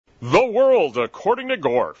The World According to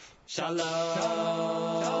Gorf. Shalom,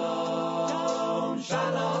 shalom,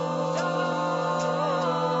 shalom.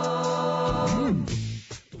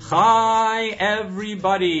 Hi,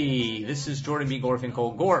 everybody. This is Jordan B.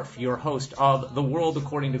 Gorfinkel, Gorf, your host of The World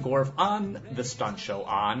According to Gorf on the Stunt Show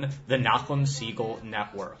on the Nachum Segal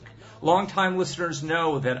Network. Longtime listeners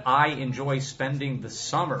know that I enjoy spending the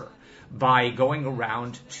summer by going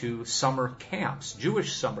around to summer camps,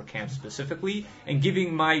 Jewish summer camps specifically, and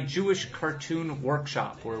giving my Jewish cartoon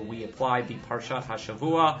workshop where we apply the Parshat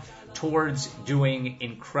HaShavua towards doing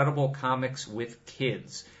incredible comics with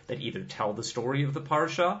kids that either tell the story of the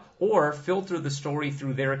Parsha or filter the story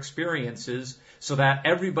through their experiences so that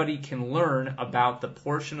everybody can learn about the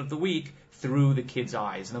portion of the week through the kids'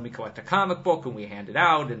 eyes. And then we collect a comic book and we hand it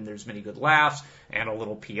out, and there's many good laughs and a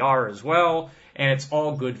little PR as well, and it's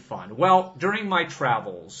all good fun. Well, during my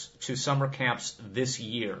travels to summer camps this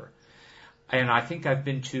year, and I think I've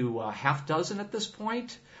been to a half dozen at this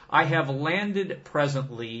point, I have landed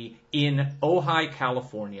presently in Ojai,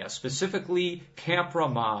 California, specifically Camp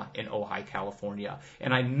Ramah in Ojai, California,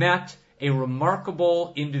 and I met a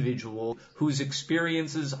remarkable individual whose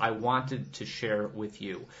experiences I wanted to share with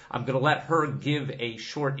you. I'm going to let her give a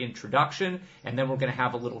short introduction, and then we're going to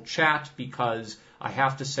have a little chat because I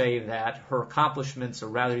have to say that her accomplishments are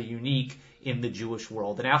rather unique in the Jewish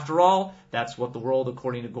world. And after all, that's what the World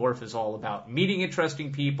According to Gorf is all about. Meeting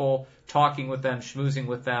interesting people, talking with them, schmoozing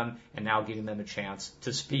with them, and now giving them a chance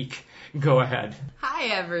to speak. Go ahead. Hi,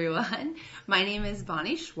 everyone. My name is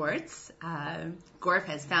Bonnie Schwartz. Gorf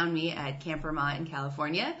has found me at Camp Ramah in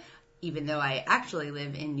California, even though I actually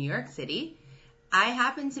live in New York City. I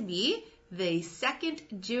happen to be the second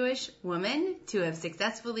Jewish woman to have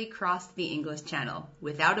successfully crossed the English Channel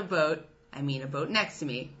without a boat. I mean a boat next to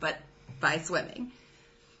me, but by swimming.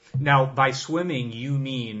 Now, by swimming, you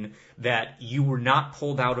mean that you were not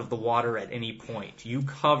pulled out of the water at any point. You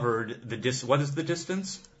covered the distance. What is the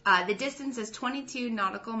distance? The distance is 22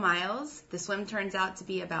 nautical miles. The swim turns out to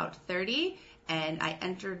be about 30, and I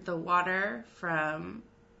entered the water from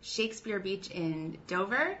Shakespeare Beach in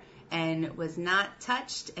Dover and was not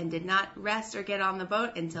touched and did not rest or get on the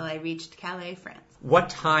boat until I reached Calais, France.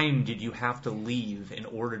 What time did you have to leave in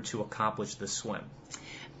order to accomplish the swim?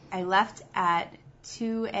 I left at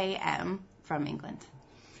 2 a.m. from England.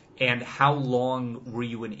 And how long were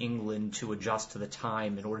you in England to adjust to the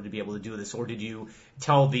time in order to be able to do this? Or did you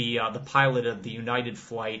tell the pilot of the United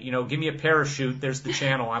flight, give me a parachute, there's the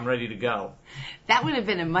channel, I'm ready to go? That would have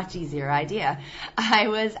been a much easier idea. I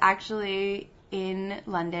was actually in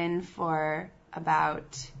London for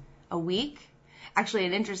about a week. Actually,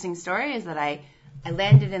 an interesting story is that I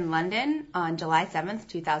landed in London on July 7th,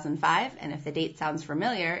 2005, and if the date sounds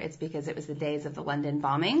familiar, it's because it was the days of the London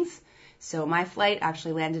bombings. So my flight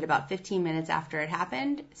actually landed about 15 minutes after it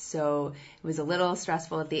happened, so it was a little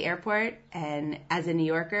stressful at the airport, and as a New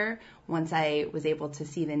Yorker, once I was able to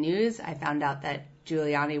see the news, I found out that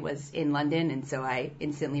Giuliani was in London, and so I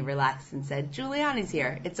instantly relaxed and said, Giuliani's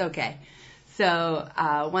here, it's okay. So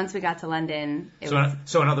once we got to London,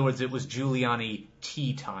 So in other words, it was Giuliani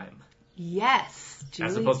tea time. Yes.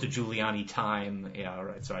 As opposed to Giuliani time. Yeah, all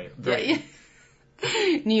right, sorry. Great.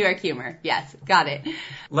 New York humor. Yes, got it.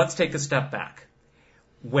 Let's take a step back.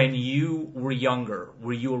 When you were younger,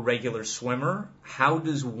 were you a regular swimmer? How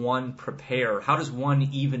does one prepare? How does one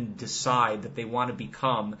even decide that they want to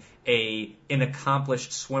become an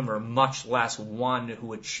accomplished swimmer, much less one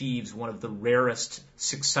who achieves one of the rarest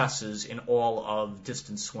successes in all of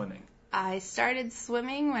distance swimming? I started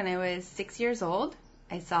swimming when I was 6 years old.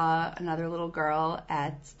 I saw another little girl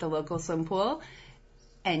at the local swim pool,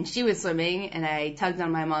 and she was swimming, and I tugged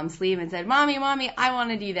on my mom's sleeve and said, Mommy, I want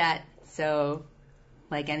to do that. So,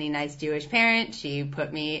 like any nice Jewish parent, she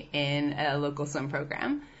put me in a local swim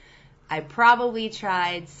program. I probably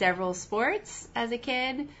tried several sports as a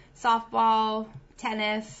kid, softball,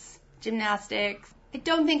 tennis, gymnastics. I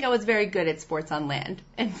don't think I was very good at sports on land,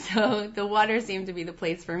 and so the water seemed to be the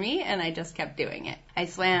place for me, and I just kept doing it. I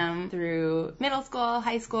swam through middle school,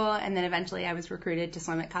 high school, and then eventually I was recruited to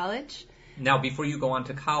swim at college. Now, before you go on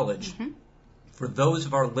to college, for those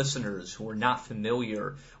of our listeners who are not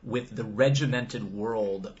familiar with the regimented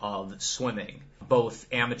world of swimming, both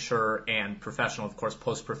amateur and professional, of course,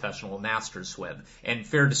 post-professional, master swim. And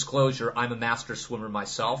fair disclosure, I'm a master swimmer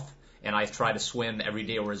myself, and I try to swim every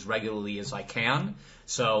day or as regularly as I can.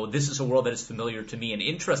 So this is a world that is familiar to me and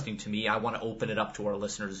interesting to me. I want to open it up to our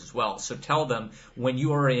listeners as well. So tell them, when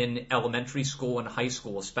you are in elementary school and high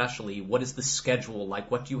school especially, what is the schedule like?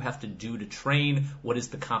 What do you have to do to train? What is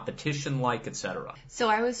the competition like, etc.? So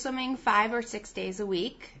I was swimming 5 or 6 days a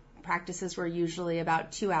week. Practices were usually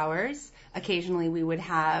about 2 hours. Occasionally we would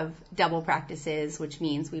have double practices, which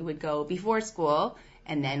means we would go before school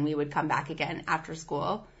and then we would come back again after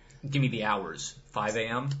school. Give me the hours. 5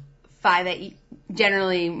 a.m.?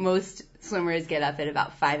 Generally, most swimmers get up at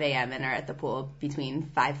about 5 a.m. and are at the pool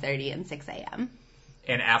between 5:30 and 6 a.m.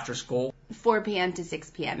 And after school? 4 p.m. to 6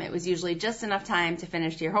 p.m. It was usually just enough time to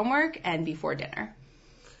finish your homework and before dinner.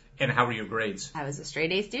 And how were your grades? I was a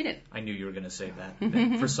straight A student. I knew you were going to say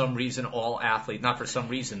that. For some reason, all athletes, not for some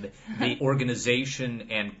reason, the organization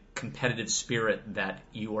and competitive spirit that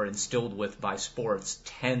you are instilled with by sports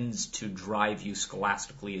tends to drive you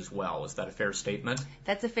scholastically as well. Is that a fair statement?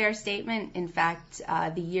 That's a fair statement. In fact,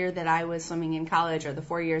 the year that I was swimming in college, or the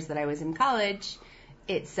 4 years that I was in college,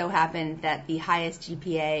 it so happened that the highest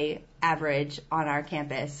GPA average on our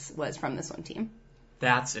campus was from the swim team.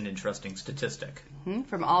 That's an interesting statistic.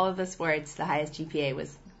 From all of the sports, the highest GPA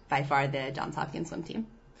was by far the Johns Hopkins swim team.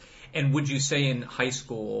 And would you say in high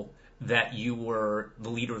school that you were the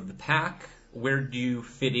leader of the pack? Where do you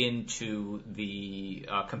fit into the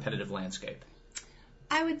competitive landscape?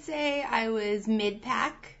 I would say I was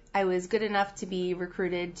mid-pack. I was good enough to be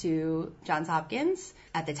recruited to Johns Hopkins.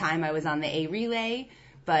 At the time, I was on the A relay,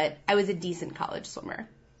 but I was a decent college swimmer.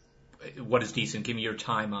 What is decent? Give me your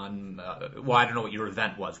time on, I don't know what your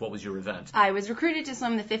event was. What was your event? I was recruited to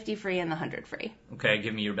swim the 50 free and the 100 free. Okay,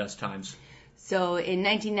 give me your best times. So in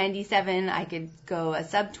 1997, I could go a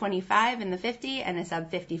sub 25 in the 50 and a sub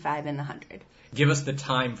 55 in the 100. Give us the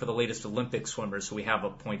time for the latest Olympic swimmers so we have a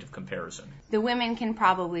point of comparison. The women can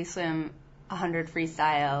probably swim 100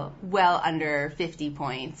 freestyle well under 50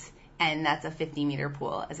 points, and that's a 50-meter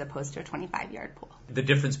pool as opposed to a 25-yard pool. The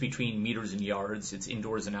difference between meters and yards, it's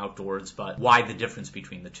indoors and outdoors, but why the difference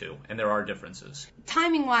between the two? And there are differences.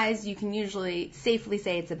 Timing-wise, you can usually safely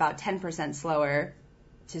say it's about 10% slower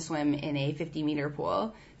to swim in a 50-meter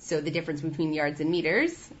pool. So the difference between yards and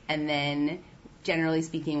meters. And then, generally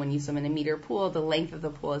speaking, when you swim in a meter pool, the length of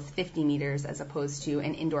the pool is 50 meters as opposed to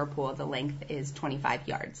an indoor pool, the length is 25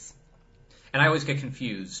 yards. And I always get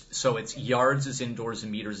confused. So it's yards is indoors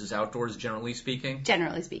and meters is outdoors, generally speaking?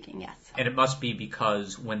 Generally speaking, yes. And it must be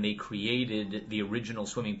because when they created the original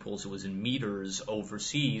swimming pools, it was in meters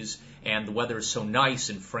overseas, and the weather is so nice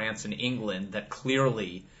in France and England that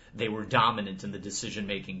clearly they were dominant in the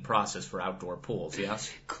decision-making process for outdoor pools,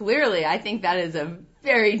 yes? Clearly, I think that is a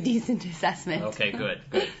very decent assessment. Okay, good.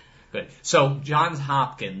 So Johns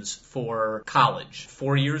Hopkins for college,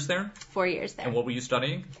 4 years there? 4 years there. And what were you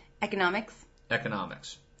studying? Economics.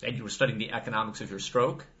 Economics. And you were studying the economics of your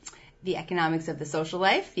stroke? The economics of the social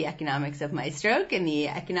life, the economics of my stroke, and the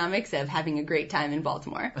economics of having a great time in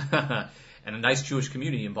Baltimore. And a nice Jewish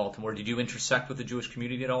community in Baltimore. Did you intersect with the Jewish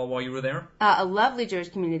community at all while you were there? A lovely Jewish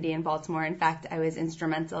community in Baltimore. In fact, I was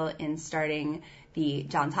instrumental in starting the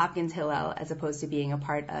Johns Hopkins Hillel as opposed to being a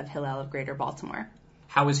part of Hillel of Greater Baltimore.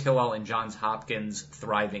 How is Hillel and Johns Hopkins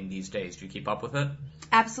thriving these days? Do you keep up with it?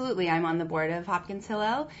 Absolutely. I'm on the board of Hopkins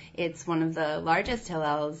Hillel. It's one of the largest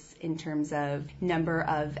Hillels in terms of number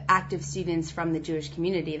of active students from the Jewish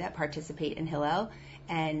community that participate in Hillel.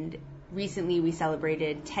 And recently we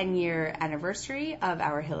celebrated 10-year anniversary of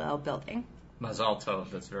our Hillel building. Mazal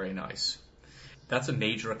tov. That's very nice. That's a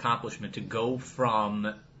major accomplishment to go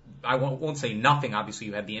from, I won't say nothing, obviously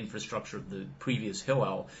you had the infrastructure of the previous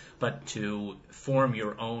Hillel, but to form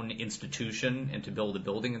your own institution and to build a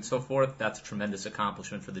building and so forth, that's a tremendous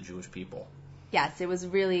accomplishment for the Jewish people. Yes, it was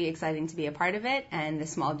really exciting to be a part of it, and the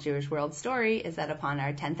small Jewish world story is that upon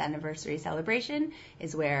our 10th anniversary celebration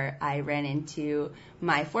is where I ran into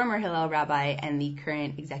my former Hillel rabbi and the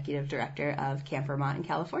current executive director of Camp Vermont in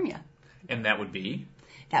California. And that would be?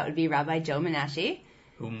 That would be Rabbi Joe Menashe.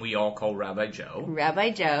 Whom we all call Rabbi Joe.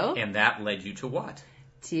 Rabbi Joe. And that led you to what?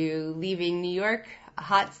 To leaving New York,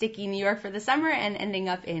 hot, sticky New York for the summer, and ending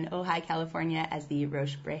up in Ojai, California as the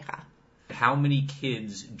Rosh Brecha. How many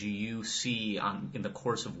kids do you see in the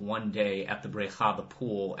course of one day at the Brecha, the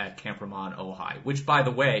pool at Camp Ramon, Ojai? Which, by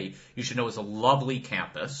the way, you should know is a lovely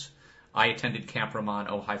campus. I attended Camp Ramon,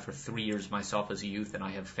 Ojai for 3 years myself as a youth, and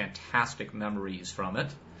I have fantastic memories from it.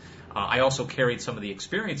 I also carried some of the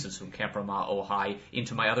experiences from Camp Ramah Ojai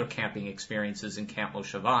into my other camping experiences in Camp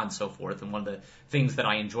Mosheva and so forth. And one of the things that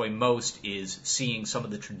I enjoy most is seeing some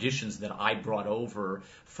of the traditions that I brought over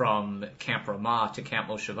from Camp Ramah to Camp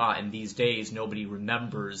Mosheva. And these days, nobody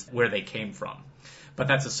remembers where they came from. But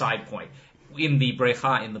that's a side point. In the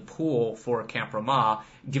brecha, in the pool for Camp Ramah,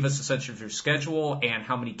 give us a sense of your schedule and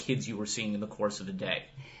how many kids you were seeing in the course of a day.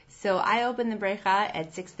 So I open the brecha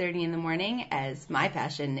at 6:30 in the morning as my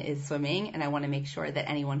passion is swimming, and I want to make sure that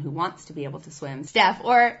anyone who wants to be able to swim, staff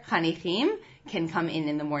or chanichim, can come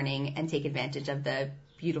in the morning and take advantage of the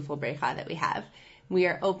beautiful brecha that we have. We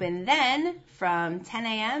are open then from 10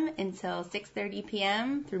 a.m. until 6:30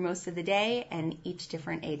 p.m. through most of the day, and each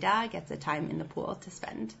different Eda gets a time in the pool to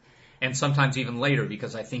spend. And sometimes even later,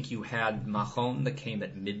 because I think you had Mahon that came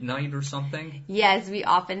at midnight or something? Yes, we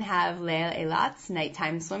often have Leil Elat's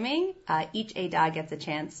nighttime swimming. Each Eda gets a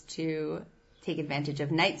chance to take advantage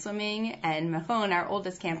of night swimming, and Mahon, our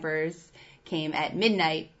oldest campers, came at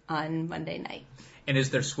midnight on Monday night. And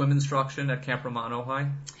is there swim instruction at Camp Ramon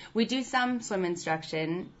Ojai? We do some swim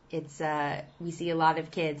instruction. We see a lot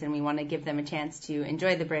of kids, and we want to give them a chance to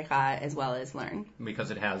enjoy the brecha as well as learn.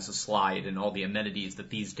 Because it has a slide and all the amenities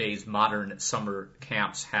that these days modern summer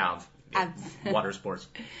camps have in water sports.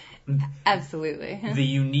 Absolutely. The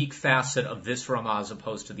unique facet of this Ramah as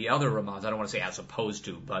opposed to the other Ramahs, I don't want to say as opposed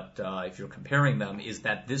to, but if you're comparing them, is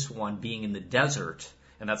that this one being in the desert,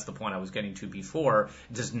 and that's the point I was getting to before,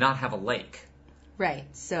 does not have a lake. Right.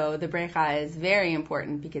 So the brecha is very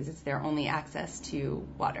important because it's their only access to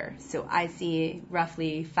water. So I see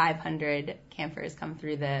roughly 500 campers come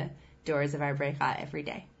through the doors of our brecha every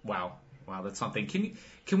day. Wow, that's something.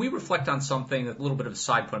 Can we reflect on something, a little bit of a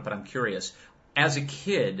side point, but I'm curious. As a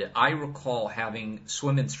kid, I recall having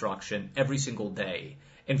swim instruction every single day.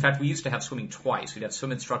 In fact, we used to have swimming twice. We'd have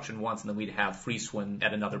swim instruction once, and then we'd have free swim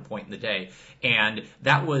at another point in the day. And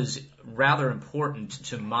that was rather important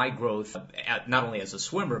to my growth, not only as a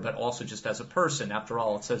swimmer, but also just as a person. After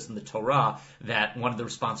all, it says in the Torah that one of the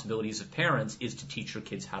responsibilities of parents is to teach your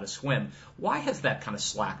kids how to swim. Why has that kind of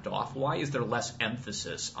slacked off? Why is there less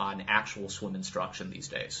emphasis on actual swim instruction these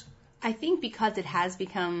days? I think because it has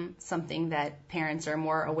become something that parents are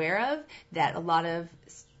more aware of, that a lot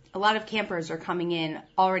of campers are coming in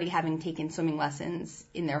already having taken swimming lessons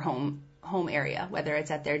in their home area, whether it's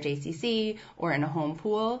at their JCC or in a home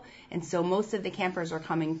pool. And so most of the campers are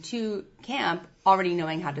coming to camp already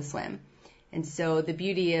knowing how to swim. And so the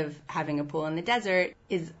beauty of having a pool in the desert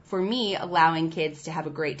is, for me, allowing kids to have a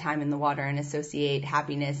great time in the water and associate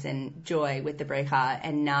happiness and joy with the brecha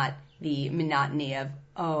and not the monotony of,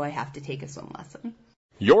 I have to take a swim lesson.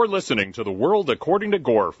 You're listening to The World According to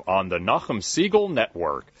Gorf on the Nachum Siegel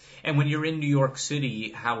Network. And when you're in New York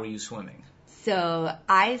City, how are you swimming? So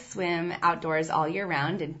I swim outdoors all year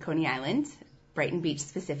round in Coney Island, Brighton Beach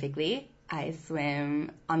specifically. I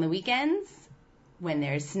swim on the weekends. When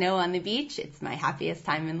there's snow on the beach, it's my happiest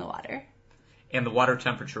time in the water. And the water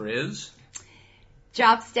temperature is?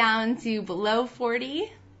 Drops down to below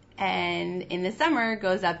 40, and in the summer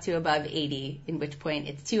goes up to above 80, in which point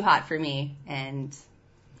it's too hot for me. And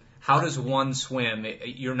how does one swim?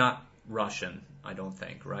 You're not Russian, I don't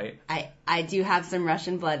think, right? I do have some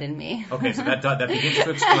Russian blood in me. Okay, so that begins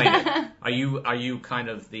to explain it. Are you kind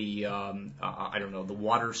of the the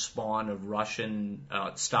water spawn of Russian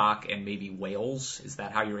stock and maybe whales? Is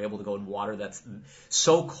that how you're able to go in water that's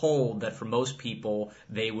so cold that for most people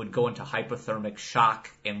they would go into hypothermic shock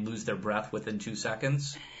and lose their breath within 2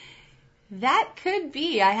 seconds? That could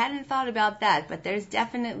be. I hadn't thought about that, but there's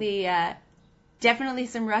definitely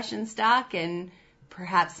some Russian stock and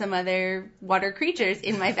perhaps some other water creatures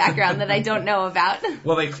in my background that I don't know about.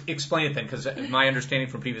 Well, explain it then, because my understanding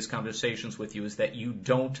from previous conversations with you is that you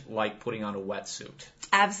don't like putting on a wetsuit.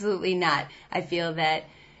 Absolutely not. I feel that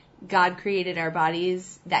God created our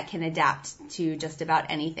bodies that can adapt to just about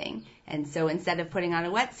anything. And so instead of putting on a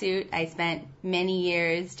wetsuit, I spent many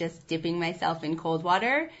years just dipping myself in cold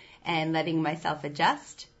water and letting myself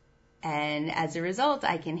adjust. And as a result,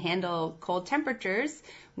 I can handle cold temperatures,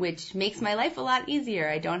 which makes my life a lot easier.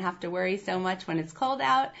 I don't have to worry so much when it's cold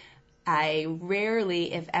out. I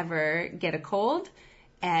rarely, if ever, get a cold,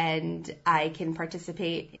 and I can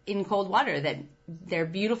participate in cold water. There are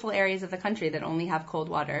beautiful areas of the country that only have cold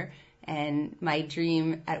water, and my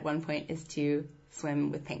dream at one point is to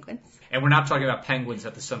swim with penguins. And we're not talking about penguins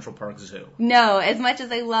at the Central Park Zoo. No, as much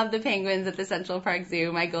as I love the penguins at the Central Park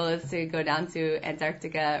Zoo, my goal is to go down to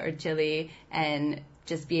Antarctica or Chile and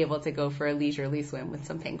just be able to go for a leisurely swim with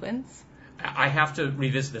some penguins. I have to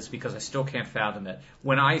revisit this because I still can't fathom it.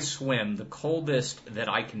 When I swim, the coldest that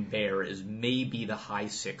I can bear is maybe the high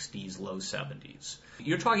 60s, low 70s.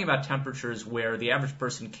 You're talking about temperatures where the average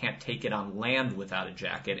person can't take it on land without a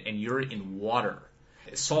jacket, and you're in water,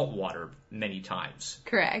 salt water many times.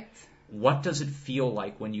 Correct. What does it feel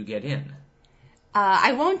like when you get in?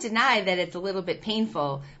 I won't deny that it's a little bit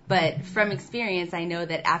painful, but from experience, I know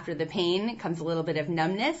that after the pain comes a little bit of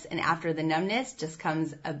numbness, and after the numbness just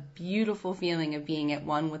comes a beautiful feeling of being at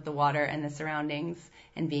one with the water and the surroundings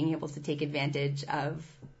and being able to take advantage of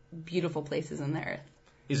beautiful places on the earth.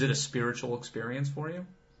 Is it a spiritual experience for you?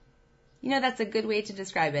 You know, that's a good way to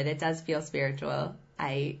describe it. It does feel spiritual.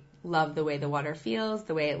 I love the way the water feels,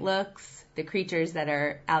 the way it looks, the creatures that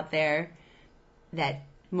are out there that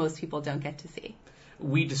most people don't get to see.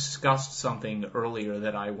 We discussed something earlier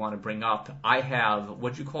that I want to bring up. I have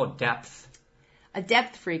what you call depth. A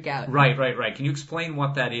depth freak out. Right. Can you explain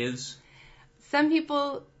what that is? Some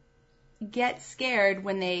people get scared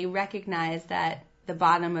when they recognize that the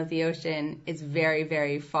bottom of the ocean is very,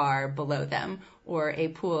 very far below them, or a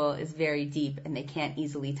pool is very deep and they can't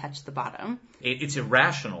easily touch the bottom. It's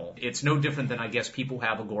irrational. It's no different than, I guess, people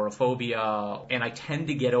have agoraphobia, and I tend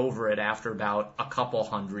to get over it after about a couple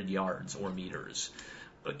hundred yards or meters.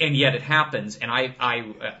 And yet it happens, and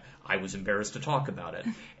I was embarrassed to talk about it.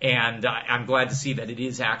 And I'm glad to see that it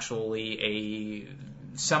is actually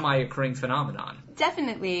a semi-occurring phenomenon.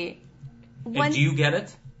 Definitely. And do you get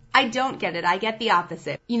it? I don't get it. I get the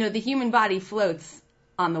opposite. The human body floats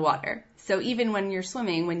on the water. So even when you're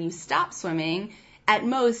swimming, when you stop swimming, at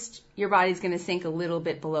most, your body's going to sink a little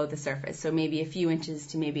bit below the surface. So maybe a few inches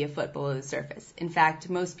to maybe a foot below the surface. In fact,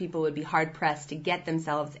 most people would be hard-pressed to get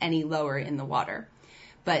themselves any lower in the water.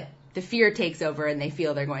 But the fear takes over and they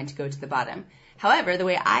feel they're going to go to the bottom. However, the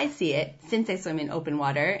way I see it, since I swim in open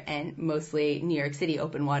water and mostly New York City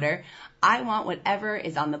open water, I want whatever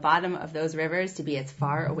is on the bottom of those rivers to be as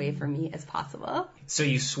far away from me as possible. So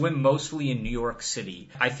you swim mostly in New York City.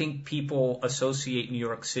 I think people associate New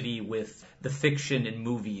York City with the fiction in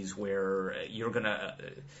movies where you're gonna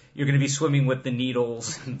be swimming with the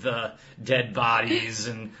needles and the dead bodies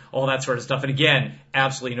and all that sort of stuff. And again,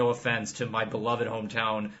 absolutely no offense to my beloved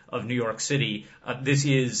hometown of New York City. This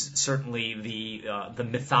is certainly the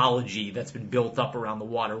mythology that's been built up around the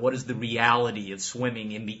water. What is the reality of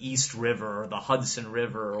swimming in the East River or the Hudson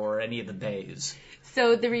River or any of the bays?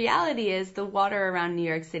 So the reality is the water around New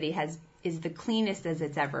York City is the cleanest as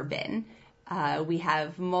it's ever been. We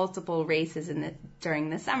have multiple races during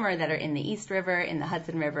the summer that are in the East River, in the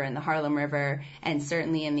Hudson River, in the Harlem River, and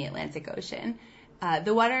certainly in the Atlantic Ocean.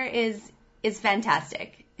 The water is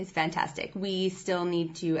fantastic. It's fantastic. We still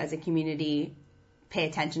need to, as a community, pay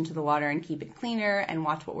attention to the water and keep it cleaner and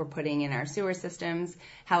watch what we're putting in our sewer systems.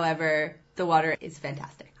 However, the water is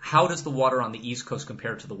fantastic. How does the water on the East Coast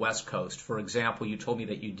compare to the West Coast? For example, you told me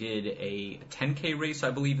that you did a 10K race, I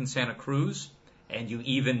believe, in Santa Cruz, and you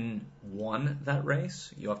even won that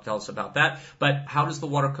race. You'll have to tell us about that. But how does the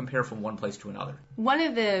water compare from one place to another? One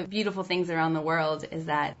of the beautiful things around the world is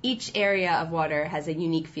that each area of water has a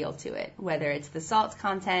unique feel to it, whether it's the salt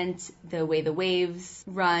content, the way the waves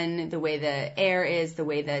run, the way the air is, the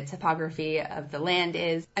way the topography of the land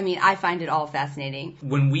is. I mean, I find it all fascinating.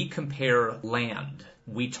 When we compare land,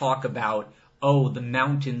 we talk about the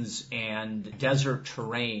mountains and desert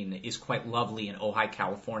terrain is quite lovely in Ojai,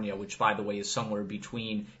 California, which, by the way, is somewhere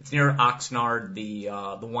between, it's near Oxnard, the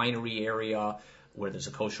winery area, where there's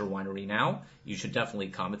a kosher winery now. You should definitely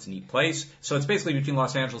come. It's a neat place. So it's basically between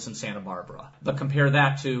Los Angeles and Santa Barbara. But compare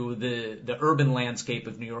that to the urban landscape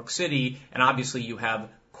of New York City, and obviously you have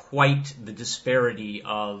quite the disparity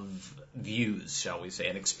of views, shall we say,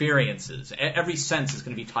 and experiences. Every sense is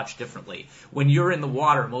going to be touched differently. When you're in the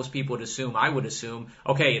water, most people I would assume,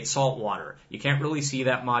 okay, it's salt water. You can't really see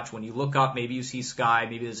that much. When you look up, maybe you see sky,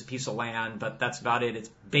 maybe there's a piece of land, but that's about it. It's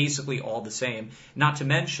basically all the same. Not to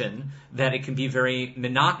mention that it can be very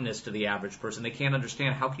monotonous to the average person. They can't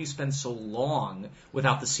understand how can you spend so long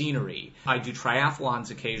without the scenery. I do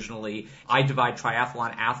triathlons occasionally. I divide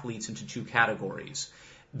triathlon athletes into two categories.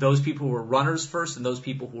 Those people who are runners first and those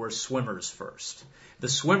people who are swimmers first. The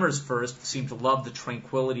swimmers first seem to love the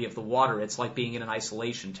tranquility of the water. It's like being in an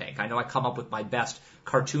isolation tank. I know I come up with my best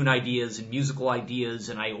cartoon ideas and musical ideas,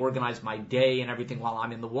 and I organize my day and everything while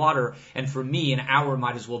I'm in the water. And for me, an hour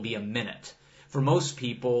might as well be a minute. For most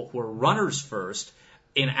people who are runners first,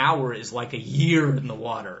 an hour is like a year in the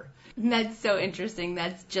water. That's so interesting.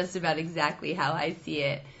 That's just about exactly how I see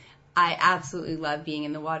it. I absolutely love being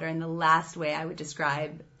in the water, and the last way I would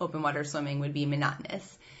describe open water swimming would be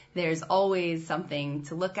monotonous. There's always something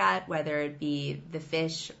to look at, whether it be the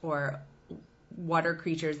fish or water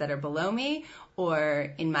creatures that are below me,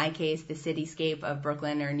 or in my case, the cityscape of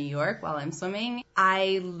Brooklyn or New York while I'm swimming.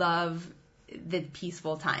 I love the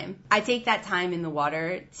peaceful time. I take that time in the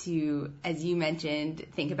water to, as you mentioned,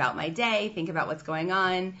 think about my day, think about what's going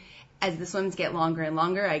on. As the swims get longer and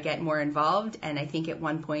longer, I get more involved, and I think at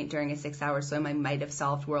one point during a 6-hour swim, I might have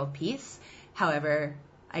solved world peace. However,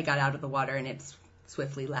 I got out of the water and it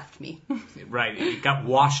swiftly left me. Right, it got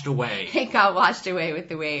washed away. It got washed away with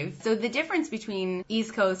the waves. So the difference between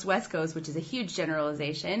East Coast, West Coast, which is a huge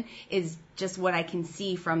generalization, is just what I can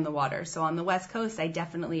see from the water. So on the West Coast, I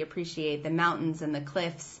definitely appreciate the mountains and the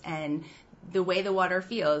cliffs and the way the water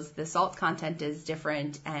feels. The salt content is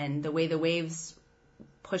different, and the way the waves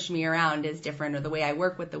push me around is different, or the way I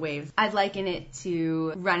work with the waves. I'd liken it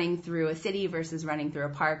to running through a city versus running through a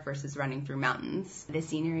park versus running through mountains. The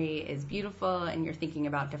scenery is beautiful and you're thinking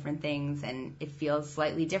about different things, and it feels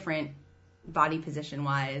slightly different body position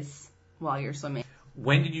wise while you're swimming.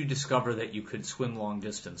 When did you discover that you could swim long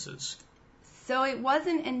distances? So it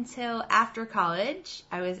wasn't until after college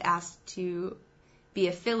I was asked to be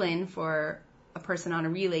a fill-in for a person on a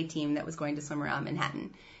relay team that was going to swim around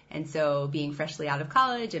Manhattan. And so being freshly out of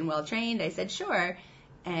college and well-trained, I said sure.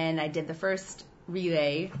 And I did the first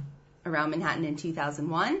relay around Manhattan in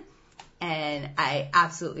 2001, and I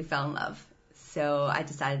absolutely fell in love. So I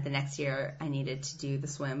decided the next year I needed to do the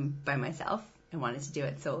swim by myself and wanted to do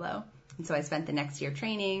it solo. And so I spent the next year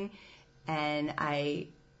training, and I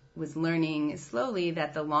was learning slowly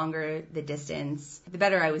that the longer the distance, the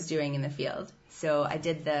better I was doing in the field. So I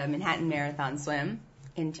did the Manhattan Marathon swim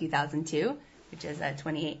in 2002, which is a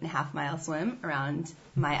 28.5-mile swim around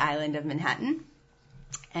my island of Manhattan.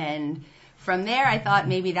 And from there, I thought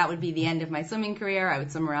maybe that would be the end of my swimming career. I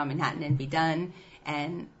would swim around Manhattan and be done.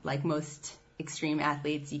 And like most extreme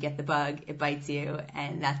athletes, you get the bug, it bites you,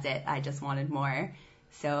 and that's it. I just wanted more.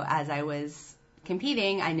 So as I was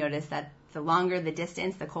competing, I noticed that the longer the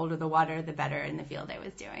distance, the colder the water, the better in the field I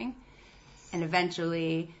was doing. And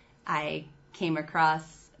eventually, I came across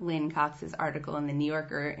Lynn Cox's article in the New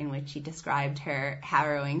Yorker in which she described her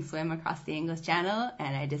harrowing swim across the English Channel,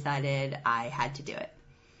 and I decided I had to do it.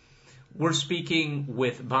 We're speaking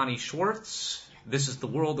with Bonnie Schwartz. This is The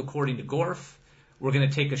World According to Gorf. We're going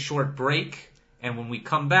to take a short break, and when we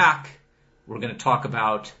come back, we're going to talk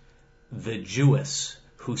about the Jewess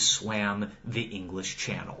who swam the English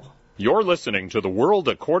Channel. You're listening to The World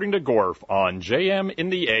According to Gorf on jmintheam.org.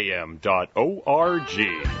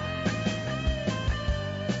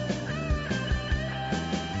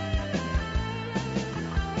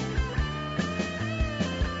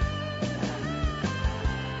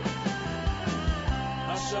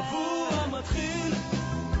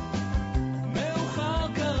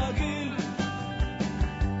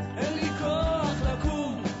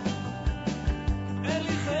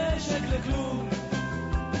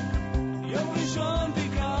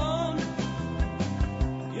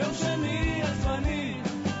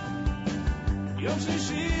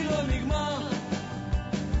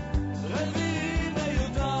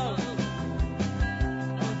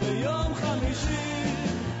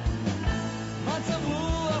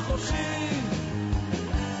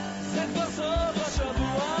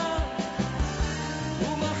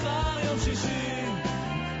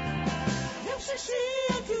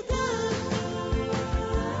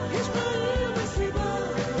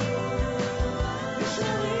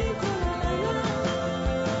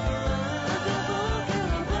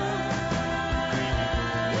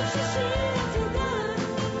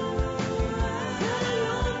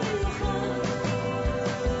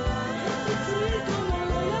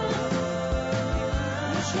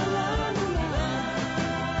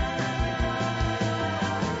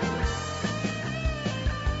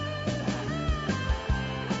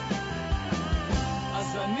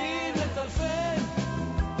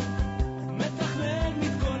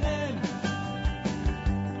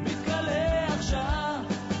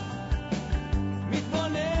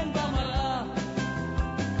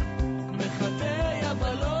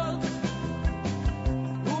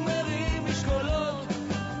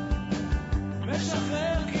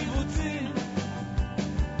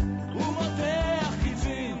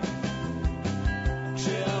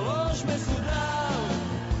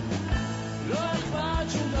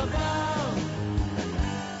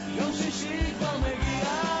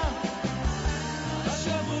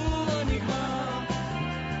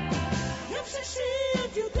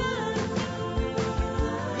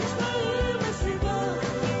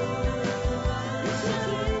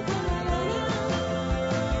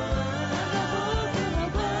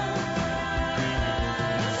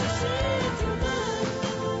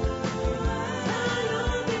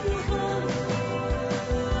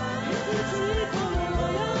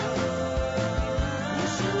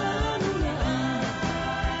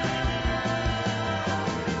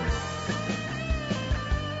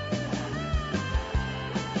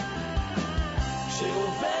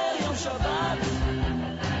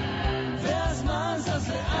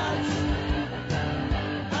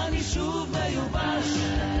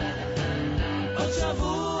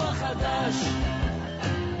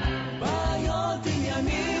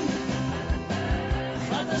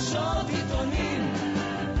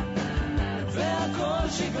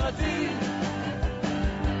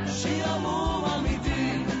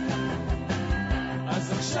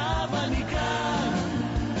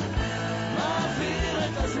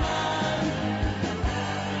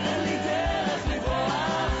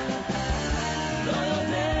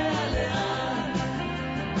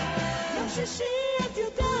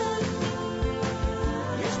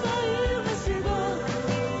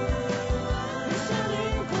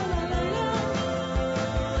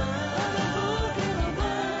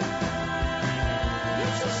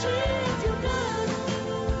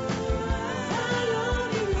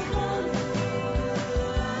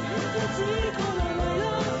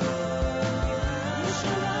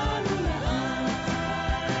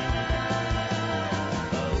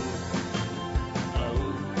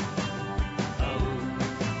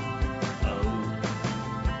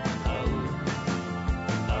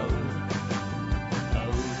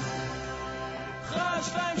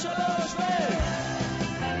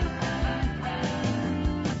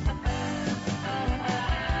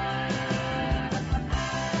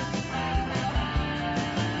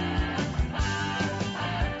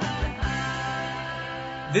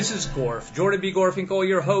 This is Gorf, Jordan B. Gorfinkel,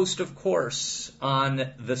 your host, of course,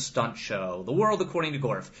 on the Stunt Show, The World According to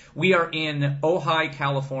Gorf. We are in Ojai,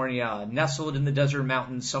 California, nestled in the desert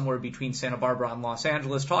mountains somewhere between Santa Barbara and Los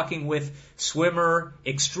Angeles, talking with swimmer,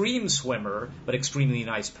 extreme swimmer, but extremely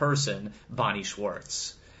nice person, Bonnie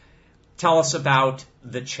Schwartz. Tell us about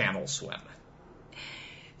the channel swim.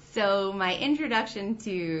 So my introduction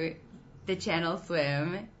to the channel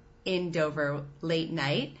swim in Dover late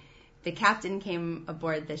night, the captain came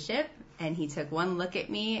aboard the ship, and he took one look at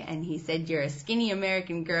me, and he said, "You're a skinny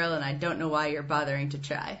American girl, and I don't know why you're bothering to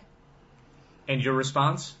try." And your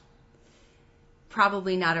response?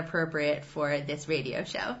 Probably not appropriate for this radio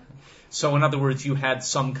show. So in other words, you had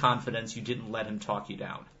some confidence. You didn't let him talk you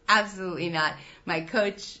down. Absolutely not. My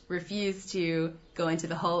coach refused to go into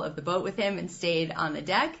the hull of the boat with him and stayed on the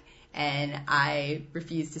deck, and I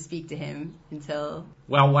refused to speak to him until...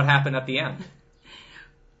 Well, what happened at the end?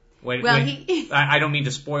 He... I don't mean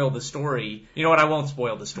to spoil the story. You know what? I won't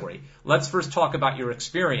spoil the story. Let's first talk about your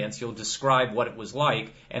experience. You'll describe what it was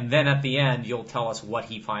like, and then at the end, you'll tell us what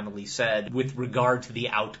he finally said with regard to the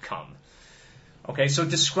outcome. Okay, so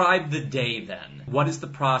describe the day then. What is the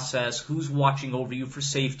process? Who's watching over you for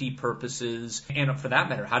safety purposes? And for that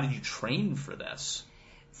matter, how did you train for this?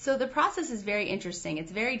 So the process is very interesting.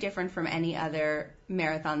 It's very different from any other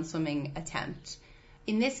marathon swimming attempt.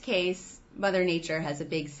 In this case, Mother Nature has a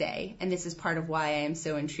big say, and this is part of why I am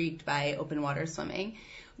so intrigued by open water swimming.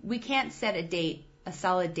 We can't set a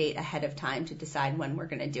solid date ahead of time to decide when we're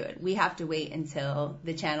going to do it. We have to wait until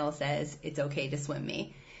the channel says it's okay to swim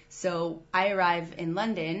me. So I arrive in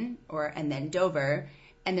London and then Dover,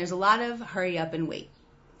 and there's a lot of hurry up and wait.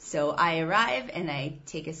 So I arrive and I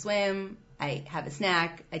take a swim, I have a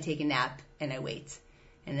snack, I take a nap, and I wait.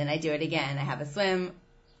 And then I do it again. I have a swim,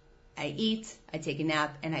 I eat, I take a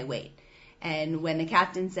nap, and I wait. And when the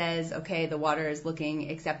captain says, okay, the water is looking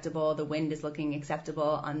acceptable, the wind is looking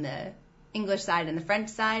acceptable on the English side and the French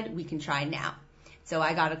side, we can try now. So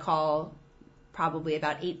I got a call probably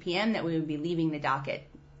about 8 p.m. that we would be leaving the dock at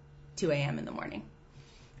 2 a.m. in the morning.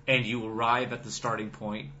 And you arrive at the starting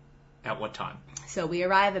point at what time? So we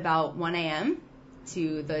arrive about 1 a.m.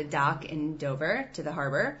 to the dock in Dover, to the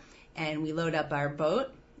harbor, and we load up our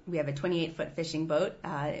boat. We have a 28-foot fishing boat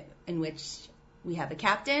in which we have a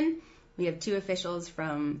captain. We have 2 officials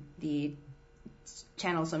from the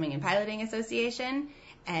Channel Swimming and Piloting Association,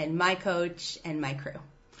 and my coach and my crew.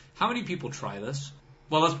 How many people try this?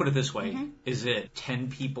 Well, let's put it this way. Mm-hmm. Is it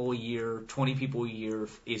 10 people a year, 20 people a year?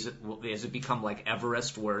 Has it become like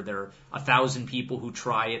Everest where there are 1,000 people who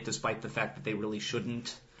try it despite the fact that they really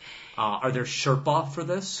shouldn't? Are there Sherpa for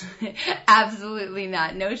this? Absolutely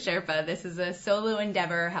not. No Sherpa. This is a solo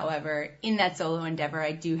endeavor. However, in that solo endeavor,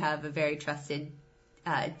 I do have a very trusted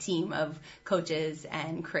team of coaches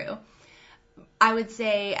and crew. I would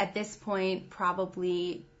say at this point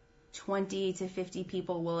probably 20 to 50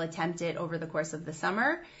 people will attempt it over the course of the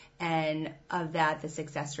summer, and of that the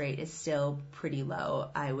success rate is still pretty low.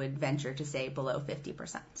 I would venture to say below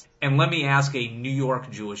 50%. And let me ask a New York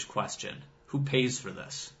Jewish question. Who pays for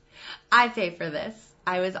this? I pay for this.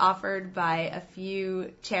 I was offered by a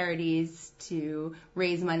few charities to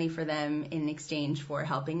raise money for them in exchange for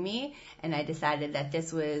helping me, and I decided that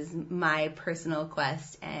this was my personal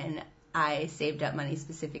quest, and I saved up money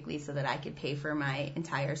specifically so that I could pay for my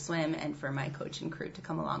entire swim and for my coach and crew to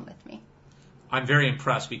come along with me. I'm very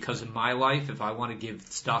impressed because in my life, if I want to give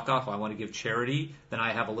stock off, I want to give charity, then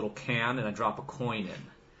I have a little can and I drop a coin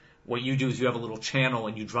in. What you do is you have a little channel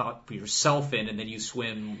and you drop yourself in and then you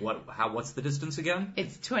swim, what's the distance again?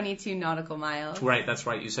 It's 22 nautical miles. Right, that's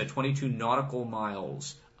right. You said 22 nautical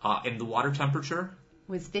miles. And the water temperature?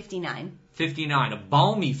 Was 59. 59, a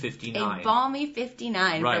balmy 59. A balmy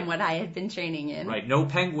 59 right. From what I had been training in. Right, no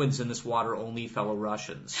penguins in this water, only fellow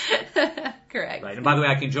Russians. Correct. Right, and by the way,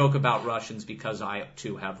 I can joke about Russians because I,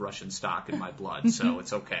 too, have Russian stock in my blood, so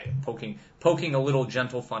it's okay. Poking a little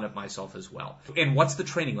gentle fun at myself as well. And what's the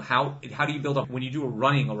training? How do you build up? When you do a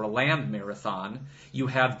running or a land marathon, you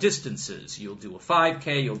have distances. You'll do a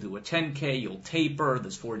 5K, you'll do a 10K, you'll taper,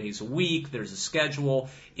 there's 4 days a week, there's a schedule.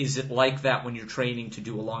 Is it like that when you're training to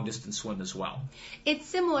do a long-distance swim as well? It's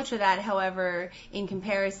similar to that. However, in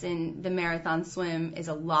comparison, the marathon swim is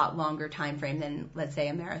a lot longer time frame than, let's say,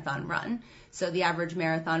 a marathon run. So the average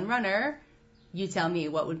marathon runner, you tell me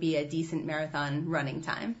what would be a decent marathon running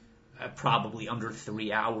time. Probably under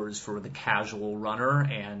 3 hours for the casual runner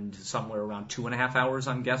and somewhere around 2.5 hours,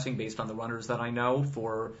 I'm guessing, based on the runners that I know,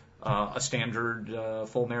 for a standard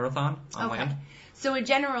full marathon on land. So a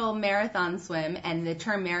general marathon swim, and the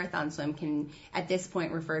term marathon swim can at this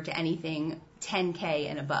point refer to anything 10K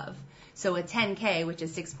and above. So a 10K, which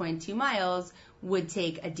is 6.2 miles, would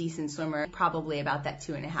take a decent swimmer probably about that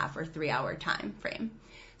 2.5 or 3 hour time frame.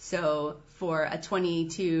 So for a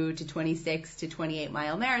 22 to 26 to 28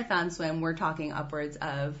 mile marathon swim, we're talking upwards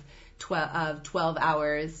of 12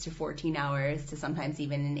 hours to 14 hours to sometimes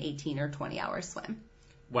even an 18 or 20 hour swim.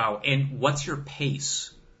 Wow. And what's your pace?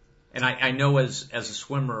 And I know as a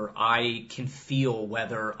swimmer, I can feel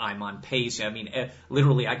whether I'm on pace. I mean,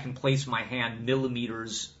 literally, I can place my hand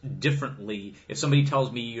millimeters differently. If somebody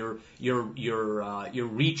tells me you're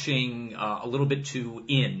reaching a little bit too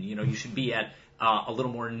in, you should be at a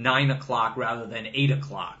little more 9 o'clock rather than 8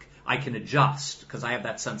 o'clock, I can adjust because I have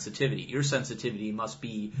that sensitivity. Your sensitivity must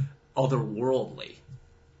be otherworldly.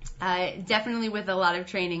 Definitely with a lot of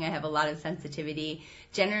training, I have a lot of sensitivity.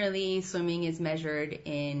 Generally, swimming is measured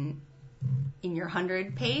in your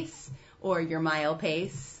 100 pace or your mile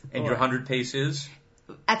pace. And your 100 pace is?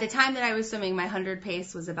 At the time that I was swimming, my 100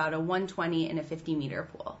 pace was about a 120 in a 50-meter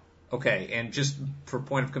pool. Okay, and just for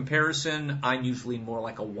point of comparison, I'm usually more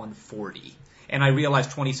like a 140. And I realize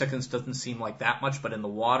 20 seconds doesn't seem like that much, but in the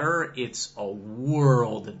water, it's a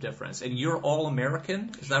world of difference. And you're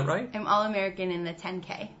All-American, is that right? I'm All-American in the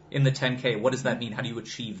 10K. In the 10K, what does that mean? How do you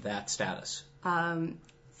achieve that status?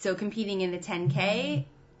 So competing in the 10K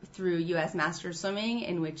through U.S. Masters Swimming,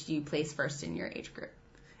 in which you place first in your age group.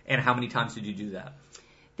 And how many times did you do that?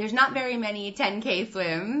 There's not very many 10K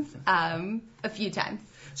swims, a few times.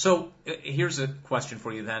 So here's a question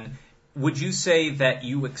for you then. Would you say that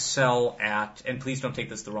you excel at, and please don't take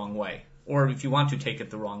this the wrong way, or if you want to take it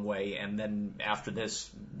the wrong way, and then after this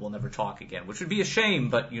we'll never talk again, which would be a shame,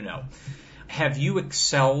 but have you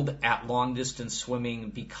excelled at long distance swimming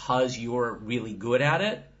because you're really good at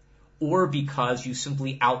it, or because you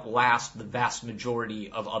simply outlast the vast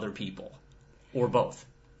majority of other people, or both?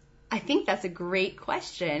 I think that's a great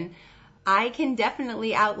question. I can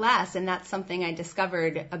definitely outlast, and that's something I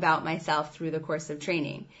discovered about myself through the course of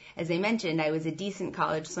training. As I mentioned, I was a decent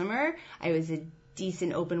college swimmer, I was a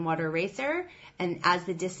decent open water racer, and as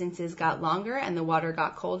the distances got longer and the water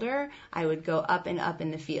got colder, I would go up and up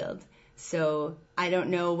in the field. So I don't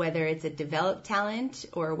know whether it's a developed talent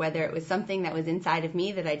or whether it was something that was inside of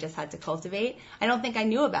me that I just had to cultivate. I don't think I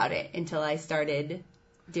knew about it until I started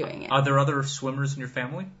doing it. Are there other swimmers in your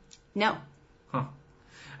family? No. Huh.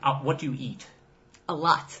 What do you eat? A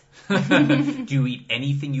lot. Do you eat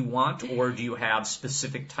anything you want, or do you have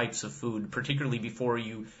specific types of food, particularly before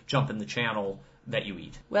you jump in the channel, that you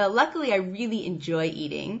eat? Well, luckily I really enjoy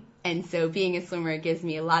eating, and so being a swimmer gives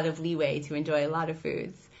me a lot of leeway to enjoy a lot of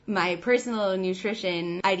foods. My personal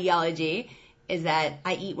nutrition ideology is that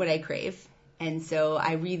I eat what I crave, and so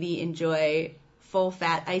I really enjoy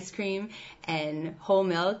full-fat ice cream and whole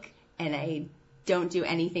milk, and I don't do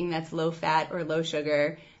anything that's low-fat or low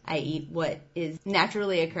sugar. I eat what is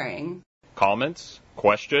naturally occurring. Comments,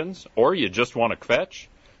 questions, or you just want to kvetch?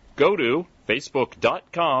 Go to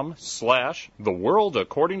facebook.com/The World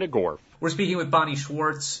According to Gorf. We're speaking with Bonnie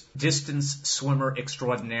Schwartz, distance swimmer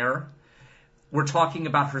extraordinaire. We're talking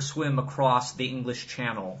about her swim across the English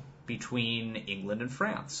Channel between England and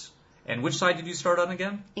France. And which side did you start on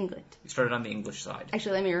again? England. You started on the English side.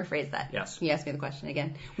 Actually, let me rephrase that. Yes. You asked me the question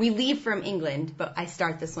again. We leave from England, but I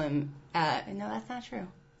start the swim. No, that's not true.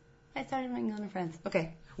 I started from England and France.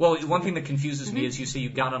 Okay. Well, one thing that confuses me is you say you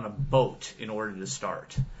got on a boat in order to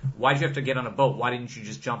start. Why did you have to get on a boat? Why didn't you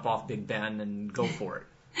just jump off Big Ben and go for it?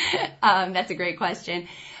 That's a great question.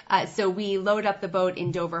 So we load up the boat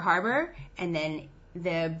in Dover Harbor, and then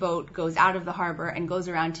the boat goes out of the harbor and goes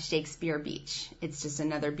around to Shakespeare Beach. It's just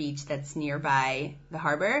another beach that's nearby the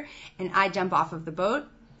harbor. And I jump off of the boat,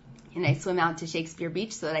 and I swim out to Shakespeare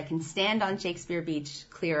Beach so that I can stand on Shakespeare Beach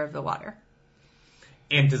clear of the water.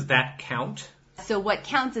 And does that count? So what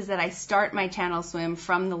counts is that I start my channel swim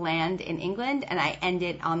from the land in England and I end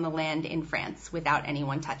it on the land in France without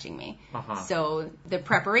anyone touching me. So the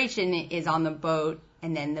preparation is on the boat,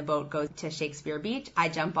 and then the boat goes to Shakespeare Beach. I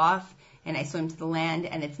jump off and I swim to the land,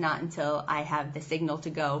 and it's not until I have the signal to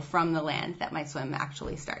go from the land that my swim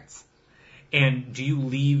actually starts. And do you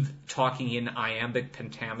leave talking in iambic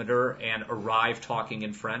pentameter and arrive talking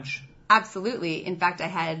in French? Absolutely. In fact, I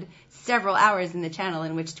had several hours in the channel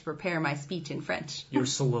in which to prepare my speech in French. Your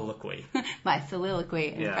soliloquy. My soliloquy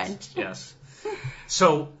in French. Yes.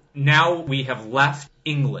 So now we have left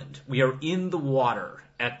England. We are in the water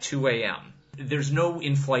at 2 a.m. There's no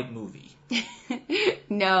in-flight movie.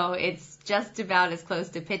 No, it's just about as close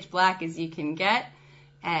to pitch black as you can get,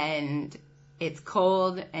 and it's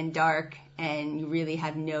cold and dark, and you really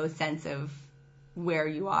have no sense of where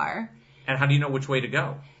you are. And how do you know which way to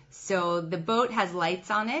go? So the boat has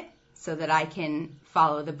lights on it so that I can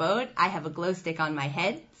follow the boat. I have a glow stick on my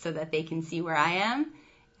head so that they can see where I am.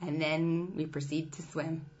 and then we proceed to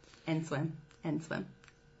swim and swim and swim.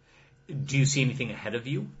 Do you see anything ahead of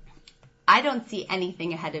you? I don't see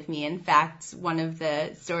anything ahead of me. In fact, one of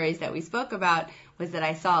the stories that we spoke about was that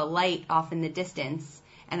I saw a light off in the distance,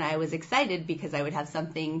 and I was excited because I would have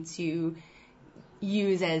something to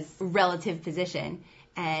use as relative position.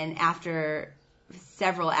 And after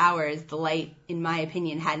several hours, the light, in my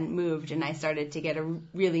opinion, hadn't moved, and I started to get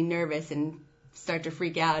really nervous and start to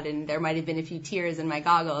freak out, and there might have been a few tears in my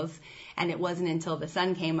goggles. And it wasn't until the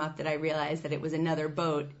sun came up that I realized that it was another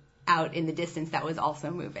boat out in the distance that was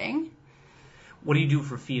also moving. What do you do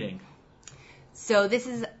for feeding? So this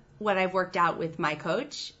is what I've worked out with my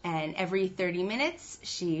coach, and every 30 minutes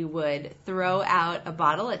she would throw out a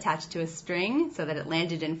bottle attached to a string so that it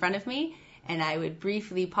landed in front of me, and I would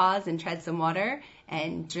briefly pause and tread some water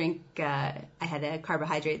and drink. I had a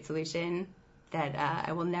carbohydrate solution that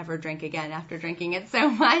I will never drink again after drinking it so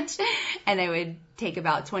much, and I would take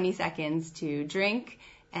about 20 seconds to drink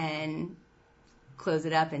and close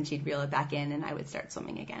it up, and she'd reel it back in, and I would start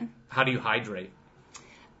swimming again. How do you hydrate?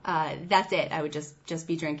 That's it. I would just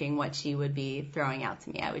be drinking what she would be throwing out to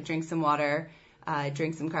me. I would drink some water,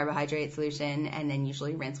 drink some carbohydrate solution, and then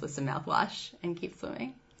usually rinse with some mouthwash and keep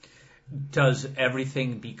swimming. Does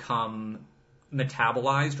everything become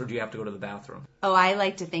metabolized, or do you have to go to the bathroom? Oh, I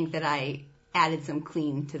like to think that I added some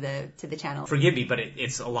clean to the channel. Forgive me, but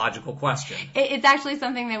it's a logical question. It's actually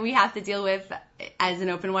something that we have to deal with as an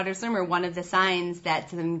open water swimmer. One of the signs that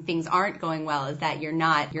some things aren't going well is that you're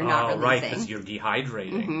not releasing. Right, because you're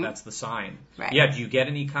dehydrating. Mm-hmm. That's the sign. Right. Yeah, do you get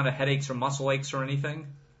any kind of headaches or muscle aches or anything?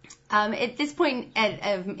 At this point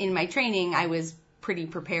in my training, I was pretty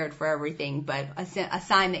prepared for everything, but a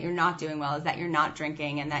sign that you're not doing well is that you're not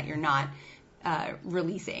drinking and that you're not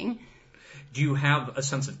releasing. Do you have a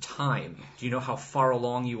sense of time? Do you know how far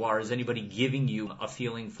along you are? Is anybody giving you a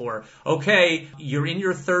feeling for, okay, you're in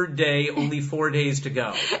your third day, only 4 days to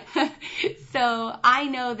go? So I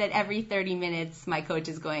know that every 30 minutes my coach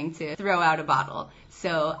is going to throw out a bottle.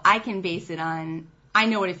 So I can base it on, I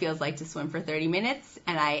know what it feels like to swim for 30 minutes,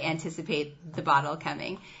 and I anticipate the bottle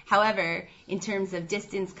coming. However, in terms of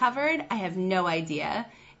distance covered, I have no idea.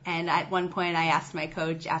 And at one point I asked my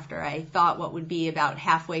coach, after I thought what would be about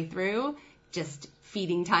halfway through, just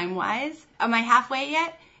feeding time-wise, am I halfway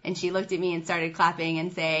yet? And she looked at me and started clapping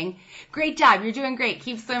and saying, great job, you're doing great,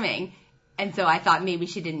 keep swimming. And so I thought maybe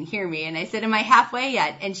she didn't hear me, and I said, am I halfway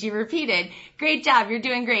yet? And she repeated, great job, you're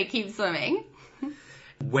doing great, keep swimming.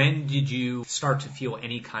 When did you start to feel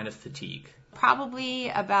any kind of fatigue? Probably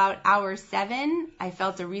about hour 7, I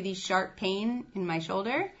felt a really sharp pain in my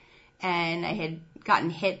shoulder, and I had gotten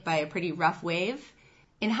hit by a pretty rough wave.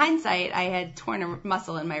 In hindsight, I had torn a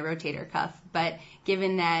muscle in my rotator cuff, but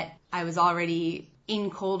given that I was already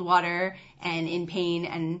in cold water and in pain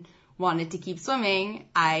and wanted to keep swimming,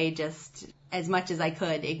 I just, as much as I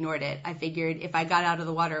could, ignored it. I figured if I got out of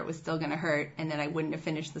the water, it was still going to hurt, and then I wouldn't have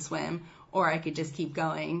finished the swim, or I could just keep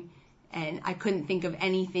going. And I couldn't think of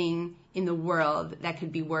anything in the world that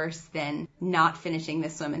could be worse than not finishing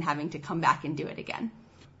this swim and having to come back and do it again.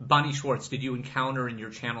 Bonnie Schwartz, did you encounter in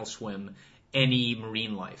your channel swim any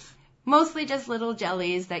marine life? Mostly just little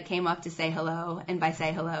jellies that came up to say hello, and by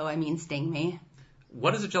say hello, I mean sting me.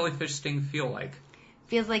 What does a jellyfish sting feel like?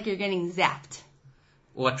 Feels like you're getting zapped.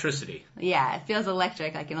 Electricity. Yeah, it feels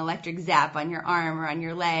electric, like an electric zap on your arm or on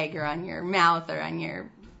your leg or on your mouth or on your,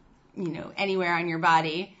 anywhere on your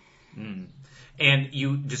body. Mm. And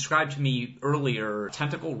you described to me earlier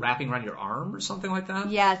tentacle wrapping around your arm or something like that?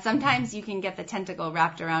 Yeah, sometimes you can get the tentacle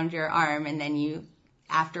wrapped around your arm, and then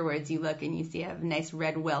afterwards you look and you see a nice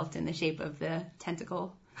red welt in the shape of the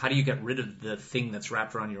tentacle. How do you get rid of the thing that's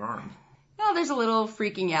wrapped around your arm? Well, there's a little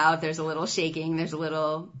freaking out, there's a little shaking, there's a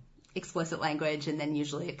little explicit language, and then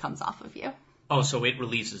usually it comes off of you. Oh, so it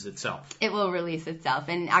releases itself. It will release itself.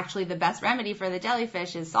 And actually the best remedy for the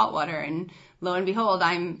jellyfish is salt water, and lo and behold,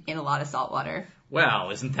 I'm in a lot of salt water.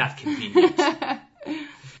 Well, isn't that convenient?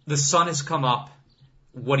 The sun has come up.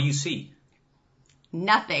 What do you see?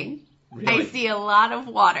 Nothing. Really? I see a lot of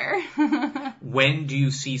water. When do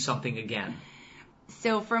you see something again?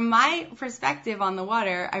 So from my perspective on the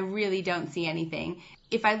water, I really don't see anything.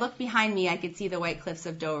 If I look behind me, I could see the White Cliffs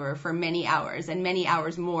of Dover for many hours, and many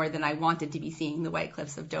hours more than I wanted to be seeing the White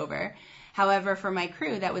Cliffs of Dover. However, for my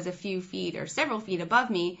crew that was a few feet or several feet above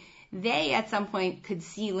me, they at some point could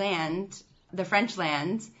see land, the French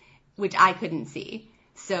land, which I couldn't see.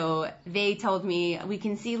 So they told me, we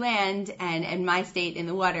can see land, and in my state in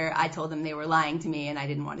the water, I told them they were lying to me and I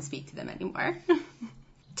didn't want to speak to them anymore.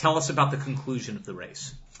 Tell us about the conclusion of the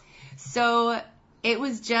race. So it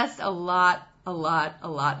was just a lot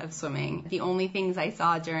of swimming. The only things I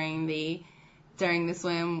saw during the during the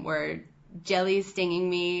swim were jellies stinging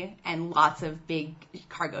me and lots of big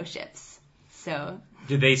cargo ships. So.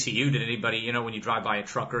 Did they see you? Did anybody, when you drive by a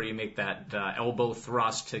trucker, you make that elbow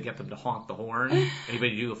thrust to get them to honk the horn?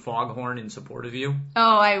 Anybody do the foghorn in support of you?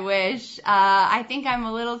 Oh, I wish. I think I'm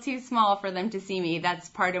a little too small for them to see me. That's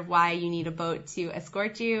part of why you need a boat to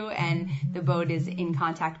escort you, and the boat is in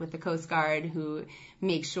contact with the Coast Guard, who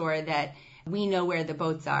make sure that we know where the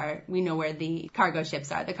boats are. We know where the cargo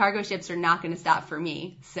ships are. The cargo ships are not going to stop for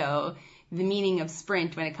me. So the meaning of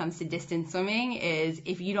sprint when it comes to distance swimming is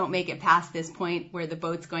if you don't make it past this point where the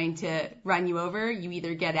boat's going to run you over, you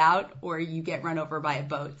either get out or you get run over by a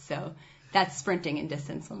boat. So that's sprinting in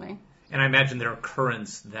distance swimming. And I imagine there are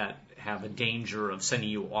currents that have a danger of sending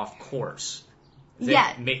you off course.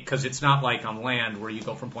 Yeah. Because it's not like on land where you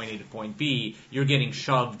go from point A to point B. You're getting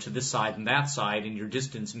shoved to this side and that side, and your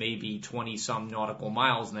distance may be 20-some nautical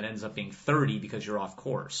miles, and that ends up being 30 because you're off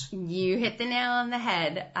course. You hit the nail on the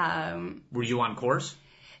head. Were you on course?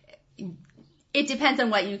 It depends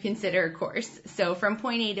on what you consider a course. So from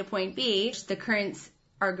point A to point B, the currents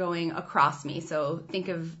are going across me. So think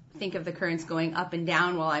of the currents going up and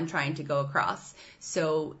down while I'm trying to go across.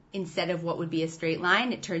 So instead of what would be a straight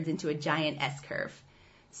line, it turns into a giant S-curve.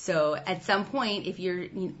 So at some point,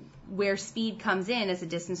 where speed comes in as a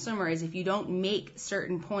distance swimmer is if you don't make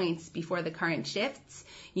certain points before the current shifts,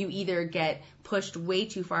 you either get pushed way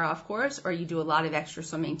too far off course or you do a lot of extra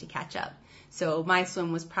swimming to catch up. So my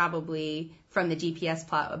swim was probably, from the GPS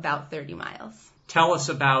plot, about 30 miles. Tell us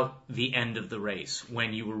about the end of the race.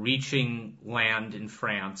 When you were reaching land in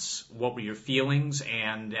France, what were your feelings,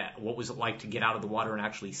 and what was it like to get out of the water and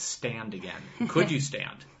actually stand again? Could you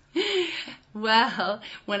stand? Well,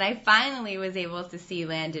 when I finally was able to see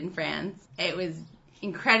land in France, it was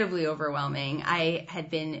incredibly overwhelming. I had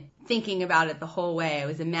been thinking about it the whole way. I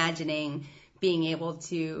was imagining being able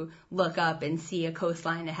to look up and see a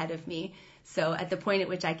coastline ahead of me. So at the point at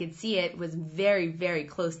which I could see it was very, very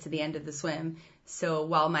close to the end of the swim. So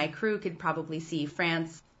while my crew could probably see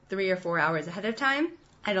France 3 or 4 hours ahead of time,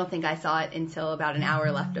 I don't think I saw it until about an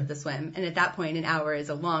hour left of the swim. And at that point, an hour is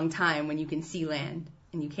a long time when you can see land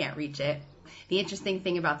and you can't reach it. The interesting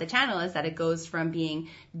thing about the channel is that it goes from being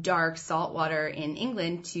dark saltwater in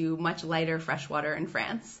England to much lighter freshwater in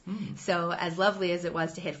France. So as lovely as it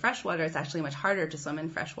was to hit freshwater, it's actually much harder to swim in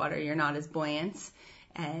freshwater. You're not as buoyant,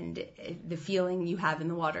 and the feeling you have in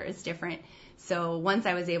the water is different. So once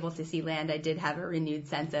I was able to see land, I did have a renewed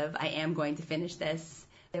sense of I am going to finish this.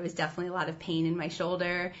 There was definitely a lot of pain in my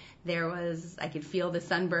shoulder. I could feel the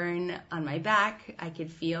sunburn on my back. I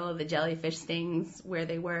could feel the jellyfish stings where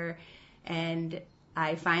they were. And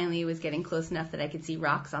I finally was getting close enough that I could see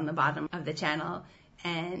rocks on the bottom of the channel.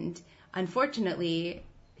 And unfortunately,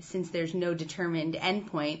 since there's no determined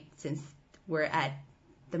endpoint, since we're at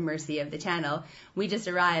the mercy of the channel, we just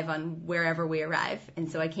arrive on wherever we arrive. And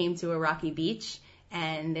so I came to a rocky beach,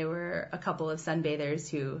 and there were a couple of sunbathers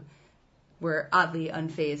who were oddly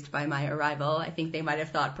unfazed by my arrival. I think they might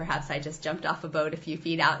have thought perhaps I just jumped off a boat a few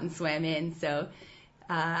feet out and swam in. So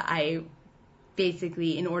I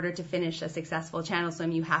basically, in order to finish a successful channel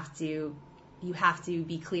swim, you have to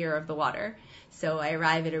be clear of the water. So I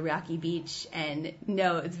arrive at a rocky beach, and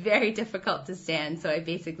no, it's very difficult to stand. So I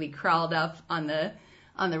basically crawled up on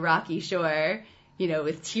the rocky shore,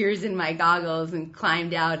 with tears in my goggles, and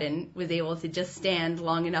climbed out and was able to just stand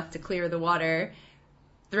long enough to clear the water,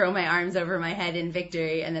 throw my arms over my head in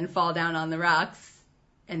victory, and then fall down on the rocks,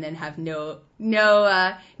 and then have no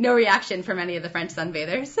reaction from any of the French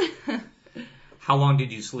sunbathers. How long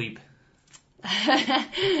did you sleep?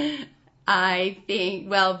 I think,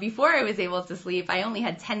 before I was able to sleep, I only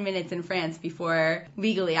had 10 minutes in France before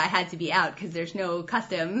legally I had to be out because there's no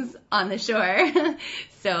customs on the shore.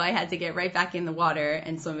 So I had to get right back in the water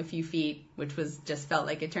and swim a few feet, which just felt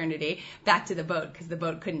like eternity, back to the boat because the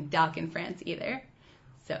boat couldn't dock in France either.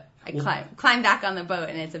 So I climbed back on the boat,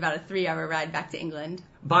 and it's about a 3-hour ride back to England.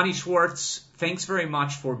 Bonnie Schwartz, thanks very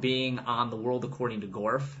much for being on The World According to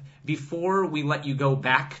Gorf. Before we let you go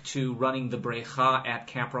back to running the Brecha at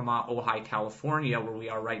Camp Ramah, Ojai, California, where we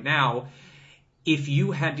are right now, if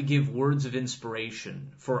you had to give words of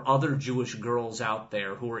inspiration for other Jewish girls out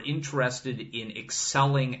there who are interested in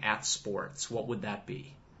excelling at sports, what would that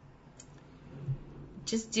be?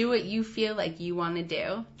 Just do what you feel like you want to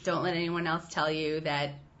do. Don't let anyone else tell you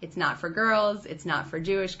that it's not for girls, it's not for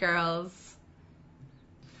Jewish girls.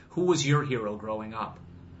 Who was your hero growing up?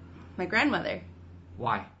 My grandmother.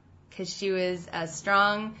 Why? Because she was a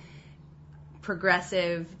strong,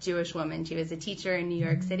 progressive Jewish woman. She was a teacher in New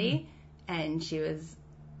York City, and she was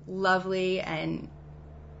lovely and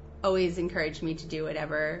always encouraged me to do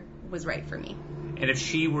whatever was right for me. And if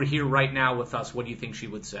she were here right now with us, what do you think she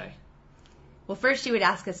would say? Well, first she would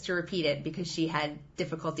ask us to repeat it because she had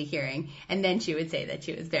difficulty hearing, and then she would say that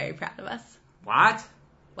she was very proud of us. What?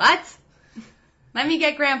 What? Let me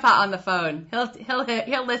get Grandpa on the phone.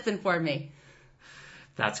 He'll listen for me.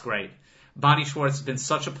 That's great. Bonnie Schwartz, it's been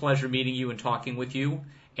such a pleasure meeting you and talking with you,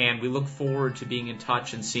 and we look forward to being in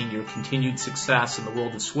touch and seeing your continued success in the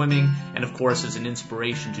world of swimming, and of course as an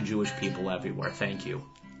inspiration to Jewish people everywhere. Thank you.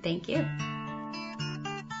 Thank you.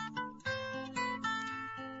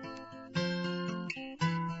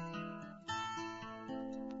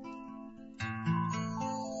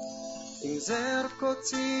 זר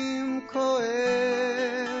קוצים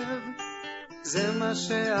כואב, זה מה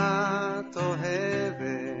שאת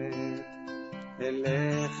אוהבת,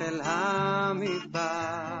 אלך אל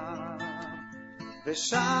המדבר,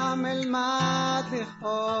 ושם אלמד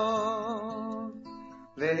לכאוב,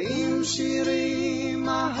 ועם שירים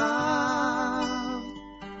אהב,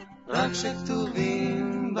 רק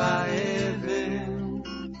שכתובים באבן,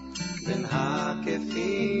 בין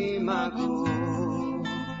הכפים הגוף.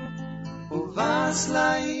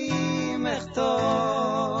 ובסלעים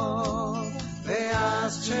אכתוב,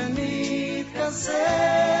 ואז כשנתכסה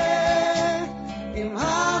עם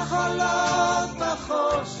החולות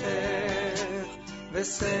בחושך,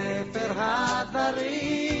 וספר הדברים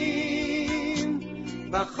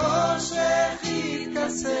בחושך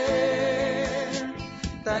יתכסה,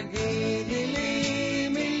 תגידי לי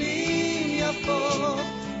מילים יפות,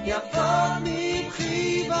 יפות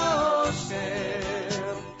מבכי באושר,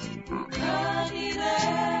 כנראה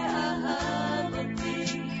אהב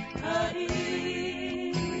אותי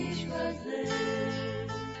האיש הזה.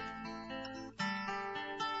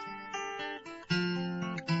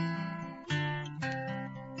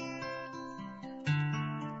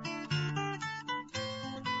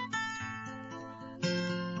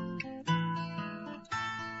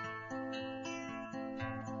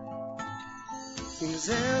 אם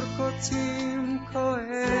זר קוצים כואב,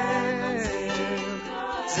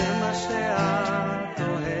 זה מה שאת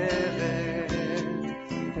אוהבת,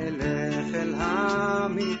 אלך אל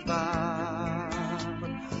המדבר,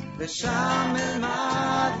 ושם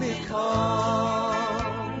אלמד לכאוב,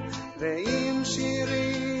 ועם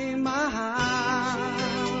שירים אהב,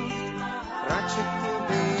 רק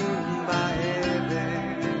שכתובים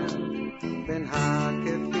באבן, בין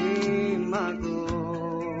הכפים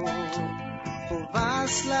הגוף,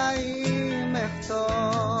 ובסלעים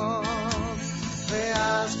אכתוב,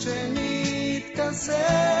 ואז כשנתכסה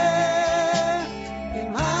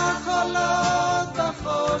עם החולות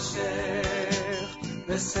בחושך,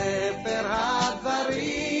 בספר הדברים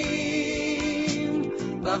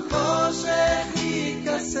בחושך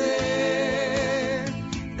יתכסה,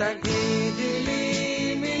 תגידי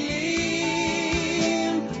לי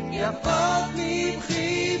מילים יפות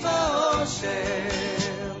מבכי באושר,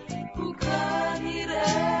 הוא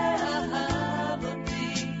כנראה אהב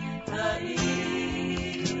אותי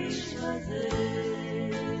האיש הזה,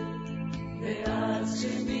 ואז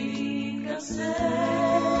כשנתכסה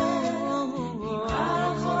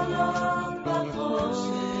החולות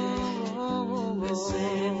בחושך,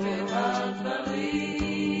 בספר הדברים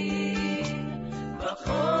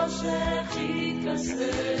בחושך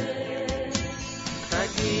יתכסה,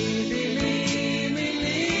 תגידי לי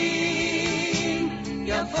מילים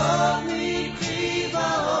יפות מבכי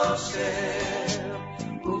באושר,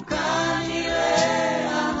 הוא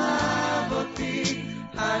כנראה אהב אותי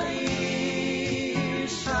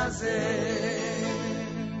האיש הזה.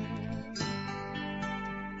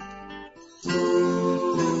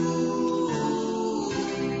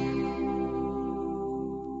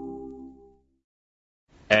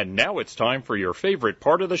 And now it's time for your favorite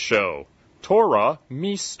part of the show, Torah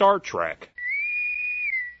MeStar Trekâ.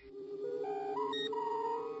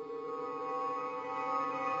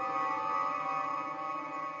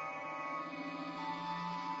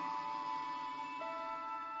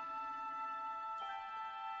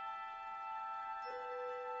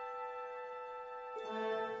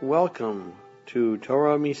 Welcome to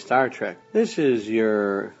Torah MeStar Trekâ. This is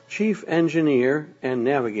your chief engineer and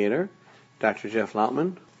navigator, Dr. Jeff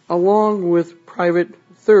Lautman, along with Private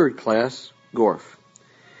Third Class Gorf.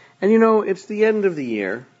 And you know, it's the end of the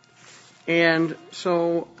year, and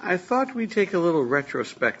so I thought we'd take a little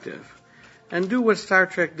retrospective and do what Star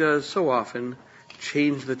Trek does so often,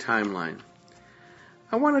 change the timeline.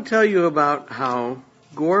 I want to tell you about how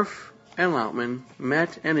Gorf and Lautman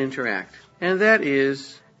met and interact, and that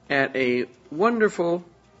is at a wonderful,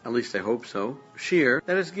 at least I hope so, shiur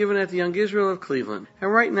that is given at the Young Israel of Cleveland.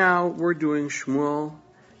 And right now we're doing Shmuel,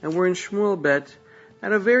 and we're in Shmuel Bet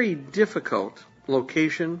at a very difficult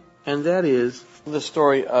location and that is the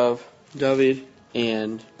story of David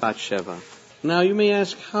and Bathsheba. Now you may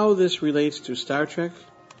ask how this relates to Star Trek,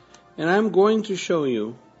 and I'm going to show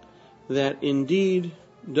you that indeed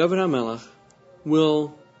David HaMelech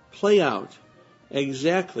will play out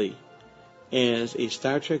exactly as a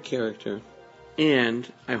Star Trek character,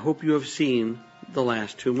 and I hope you have seen the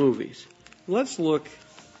last two movies. Let's look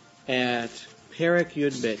at Perek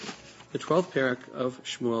Yud Bet, the 12th Perek of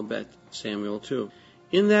Shmuel Bet, Samuel 2.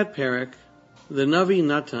 In that Perek, the Navi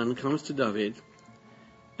Natan comes to David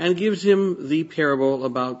and gives him the parable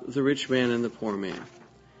about the rich man and the poor man.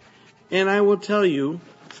 And I will tell you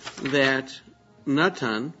that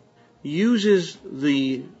Natan uses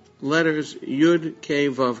the letters Yud, K,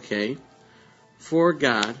 Vav, K for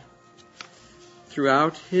God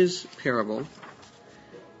throughout his parable.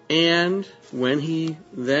 And when he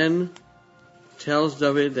then tells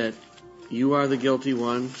David that you are the guilty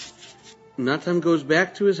one, Natan goes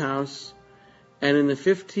back to his house, and in the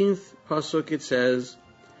 15th pasuk it says,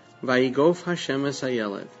 Vayigof Hashem es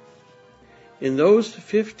hayeled. In those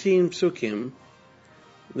 15 psukim,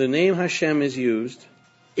 the name Hashem is used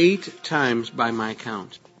 8 times by my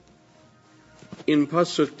count. In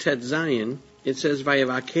pasuk Tet Zayin, it says,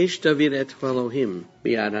 Vayavakesh David et Elohim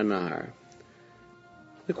biyad hanahar.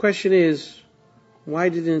 The question is, why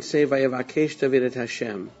didn't it say Vayavakesh David et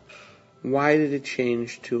Hashem? Why did it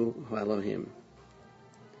change to Elohim?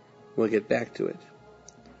 We'll get back to it.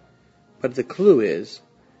 But the clue is,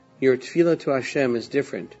 your tefillah to Hashem is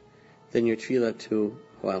different than your tefillah to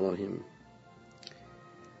Elohim.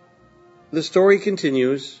 The story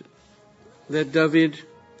continues that David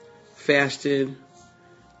fasted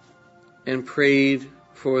and prayed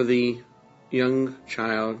for the young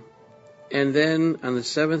child, and then on the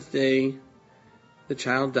 7th day, the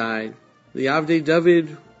child died. The Avdei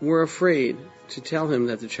David were afraid to tell him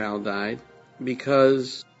that the child died,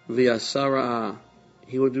 because v'yasa ra'ah,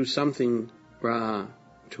 he would do something ra'ah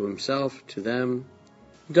to himself, to them.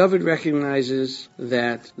 David recognizes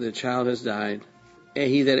that the child has died, and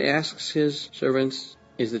he then asks his servants,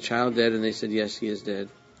 is the child dead? And they said, yes, he is dead.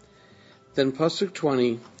 Then pasuk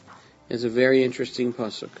 20 is a very interesting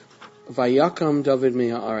pasuk. Vayakam David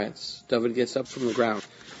me'haaretz. David gets up from the ground.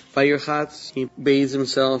 Vayirchatz, he bathes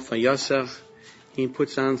himself. Vayasach, he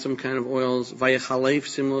puts on some kind of oils. Vayachalef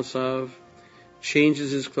simlosav,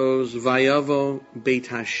 changes his clothes. Vayavo Beit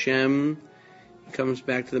Hashem, he comes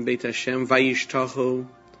back to the Beit Hashem. Vayishtachu,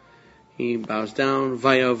 he bows down.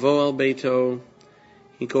 Vayavo al Beito,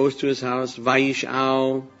 he goes to his house.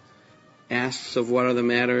 Vayish'al, asks of what are the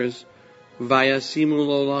matters. Vayasimu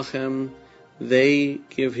lo lachem, they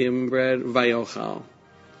give him bread. Vayochal.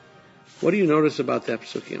 What do you notice about that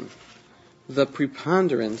psukim? The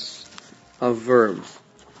preponderance of verbs.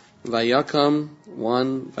 Vayakam,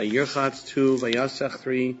 1. Vayirchatz, 2. Vayasach,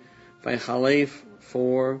 3. Vaychalef,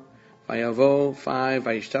 4. Vayavo, 5.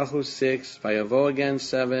 Vayishtachu, 6. Vayavo again,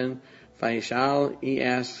 7. Vayishal, he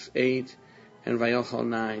asks, 8. And Vayochal,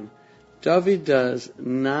 9. David does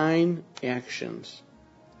 9 actions.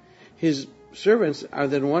 His servants are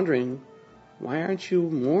then wondering, why aren't you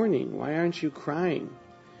mourning? Why aren't you crying?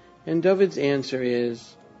 And David's answer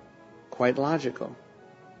is quite logical.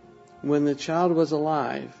 When the child was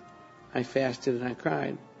alive, I fasted and I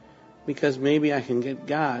cried, because maybe I can get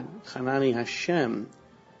God, Chanani Hashem,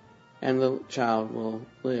 and the child will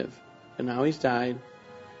live. But now he's died.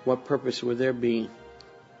 What purpose would there be?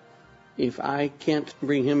 If I can't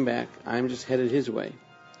bring him back, I'm just headed his way.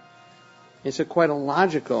 It's quite a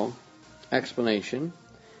logical explanation.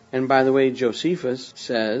 And by the way, Josephus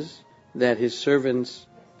says that his servants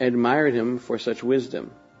admired him for such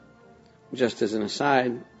wisdom. Just as an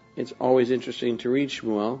aside, it's always interesting to read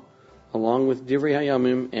Shmuel, along with Divrei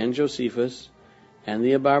Hayamim and Josephus, and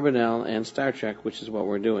the Abarbanel and Star Trek, which is what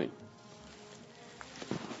we're doing.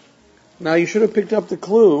 Now you should have picked up the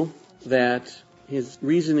clue that his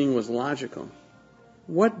reasoning was logical.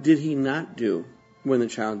 What did he not do when the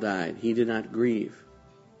child died? He did not grieve.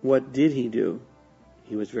 What did he do?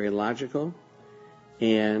 He was very logical,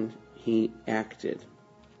 and he acted.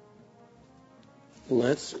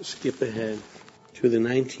 Let's skip ahead to the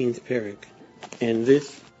 19th Perek, and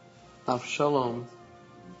this Avshalom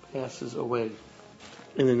passes away.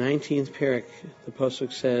 In the 19th Perek, the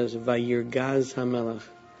pasuk says, Vayirgaz HaMelech,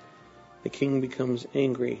 the king becomes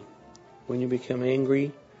angry. When you become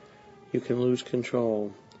angry, you can lose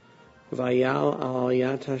control. Vayal al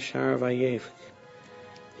yat hashar vayefk,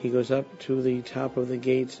 he goes up to the top of the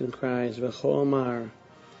gates and cries, V'cho Amar.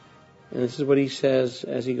 And this is what he says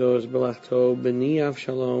as he goes, Belachto, B'ni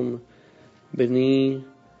Avshalom, B'ni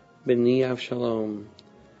Avshalom.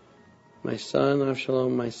 My son,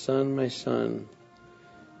 Avshalom, my son, my son.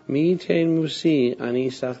 Mi tein musi ani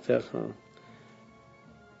sachtecha.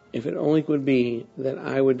 If it only would be that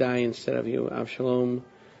I would die instead of you, Avshalom,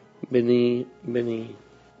 beni, beni.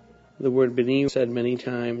 The word beni said many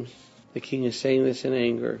times. The king is saying this in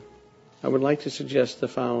anger. I would like to suggest the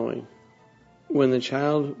following. When the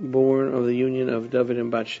child born of the union of David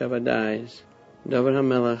and Bathsheba dies, David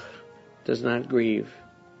HaMelech does not grieve.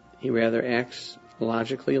 He rather acts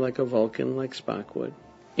logically like a Vulcan, like Spock would.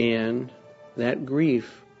 And that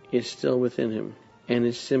grief is still within him and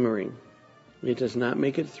is simmering. It does not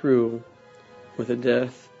make it through with the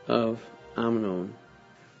death of Amnon,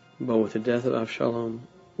 but with the death of Avshalom,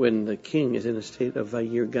 when the king is in a state of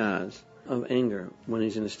vayir gaz, of anger, when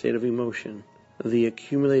he's in a state of emotion, the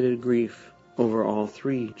accumulated grief over all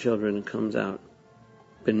three children comes out.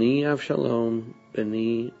 Beni Avshalom,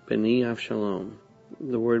 Beni, Beni Avshalom.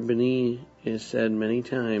 The word Beni is said many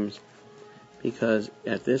times because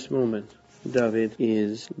at this moment, David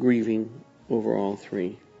is grieving over all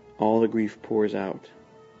three. All the grief pours out.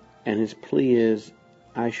 And his plea is,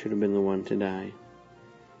 I should have been the one to die.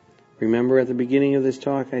 Remember at the beginning of this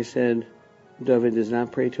talk I said, David does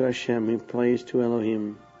not pray to Hashem, he prays to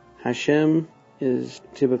Elohim. Hashem is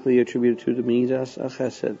typically attributed to the Midas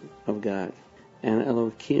HaChesed of God, and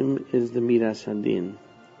Elohim is the Midas HaDin.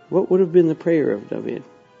 What would have been the prayer of David?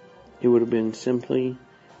 It would have been simply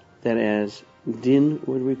that as Din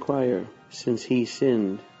would require, since he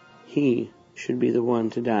sinned, he should be the one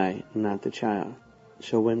to die, not the child.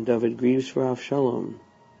 So when David grieves for Avshalom,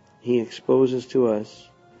 he exposes to us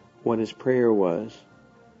what his prayer was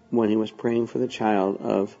when he was praying for the child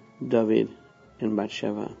of David and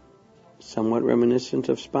Bathsheba. Somewhat reminiscent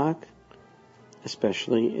of Spock,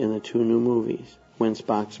 especially in the two new movies. When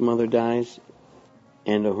Spock's mother dies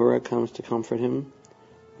and Uhura comes to comfort him,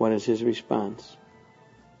 what is his response?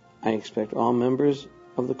 I expect all members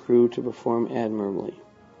of the crew to perform admirably.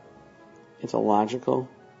 It's a logical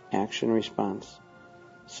action response,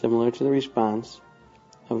 similar to the response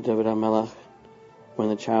of David HaMelech when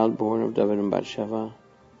the child born of David and Bathsheba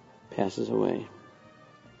passes away.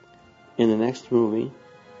 In the next movie,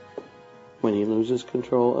 when he loses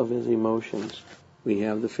control of his emotions, we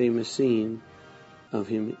have the famous scene of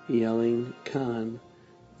him yelling Khan,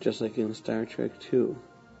 just like in Star Trek II.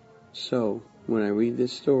 So, when I read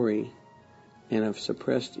this story and of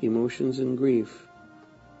suppressed emotions and grief,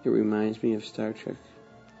 it reminds me of Star Trek.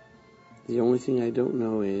 The only thing I don't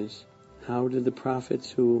know is, how did the prophets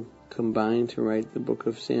who combined to write the book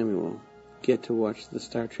of Samuel get to watch the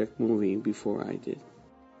Star Trek movie before I did?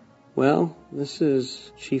 Well, this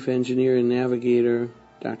is Chief Engineer and Navigator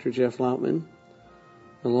Dr. Jeff Lautman,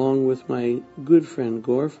 along with my good friend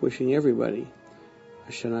Gorf, wishing everybody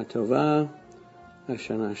Ashana Tova,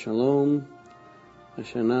 Ashana Shalom,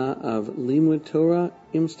 Ashana of Limud Torah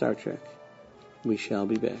im Star Trek. We shall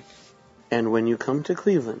be back. And when you come to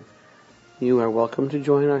Cleveland, you are welcome to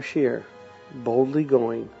join our shir, boldly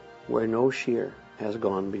going where no shir has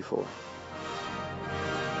gone before.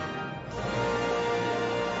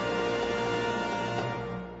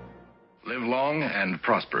 Live long and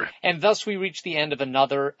prosper. And thus we reach the end of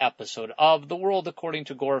another episode of The World According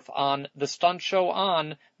to Gorf on the Stunt Show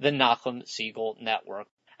on the Nachum Segal Network.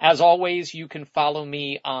 As always, you can follow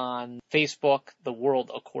me on Facebook, The World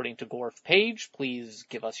According to Gorf page. Please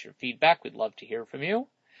give us your feedback. We'd love to hear from you.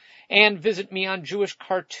 And visit me on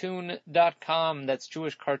JewishCartoon.com. That's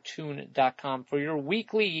JewishCartoon.com for your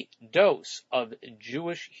weekly dose of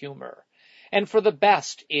Jewish humor. And for the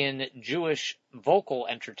best in Jewish vocal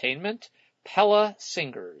entertainment, Pella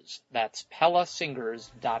Singers. That's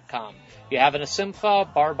PellaSingers.com. If you're having a simcha,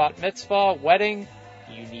 bar bat mitzvah, wedding,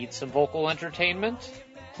 you need some vocal entertainment,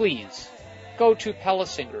 please go to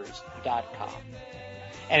PellaSingers.com.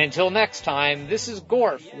 And until next time, this is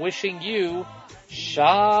Gorf wishing you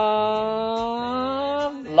Shalom.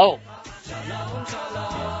 Shalom, shalom.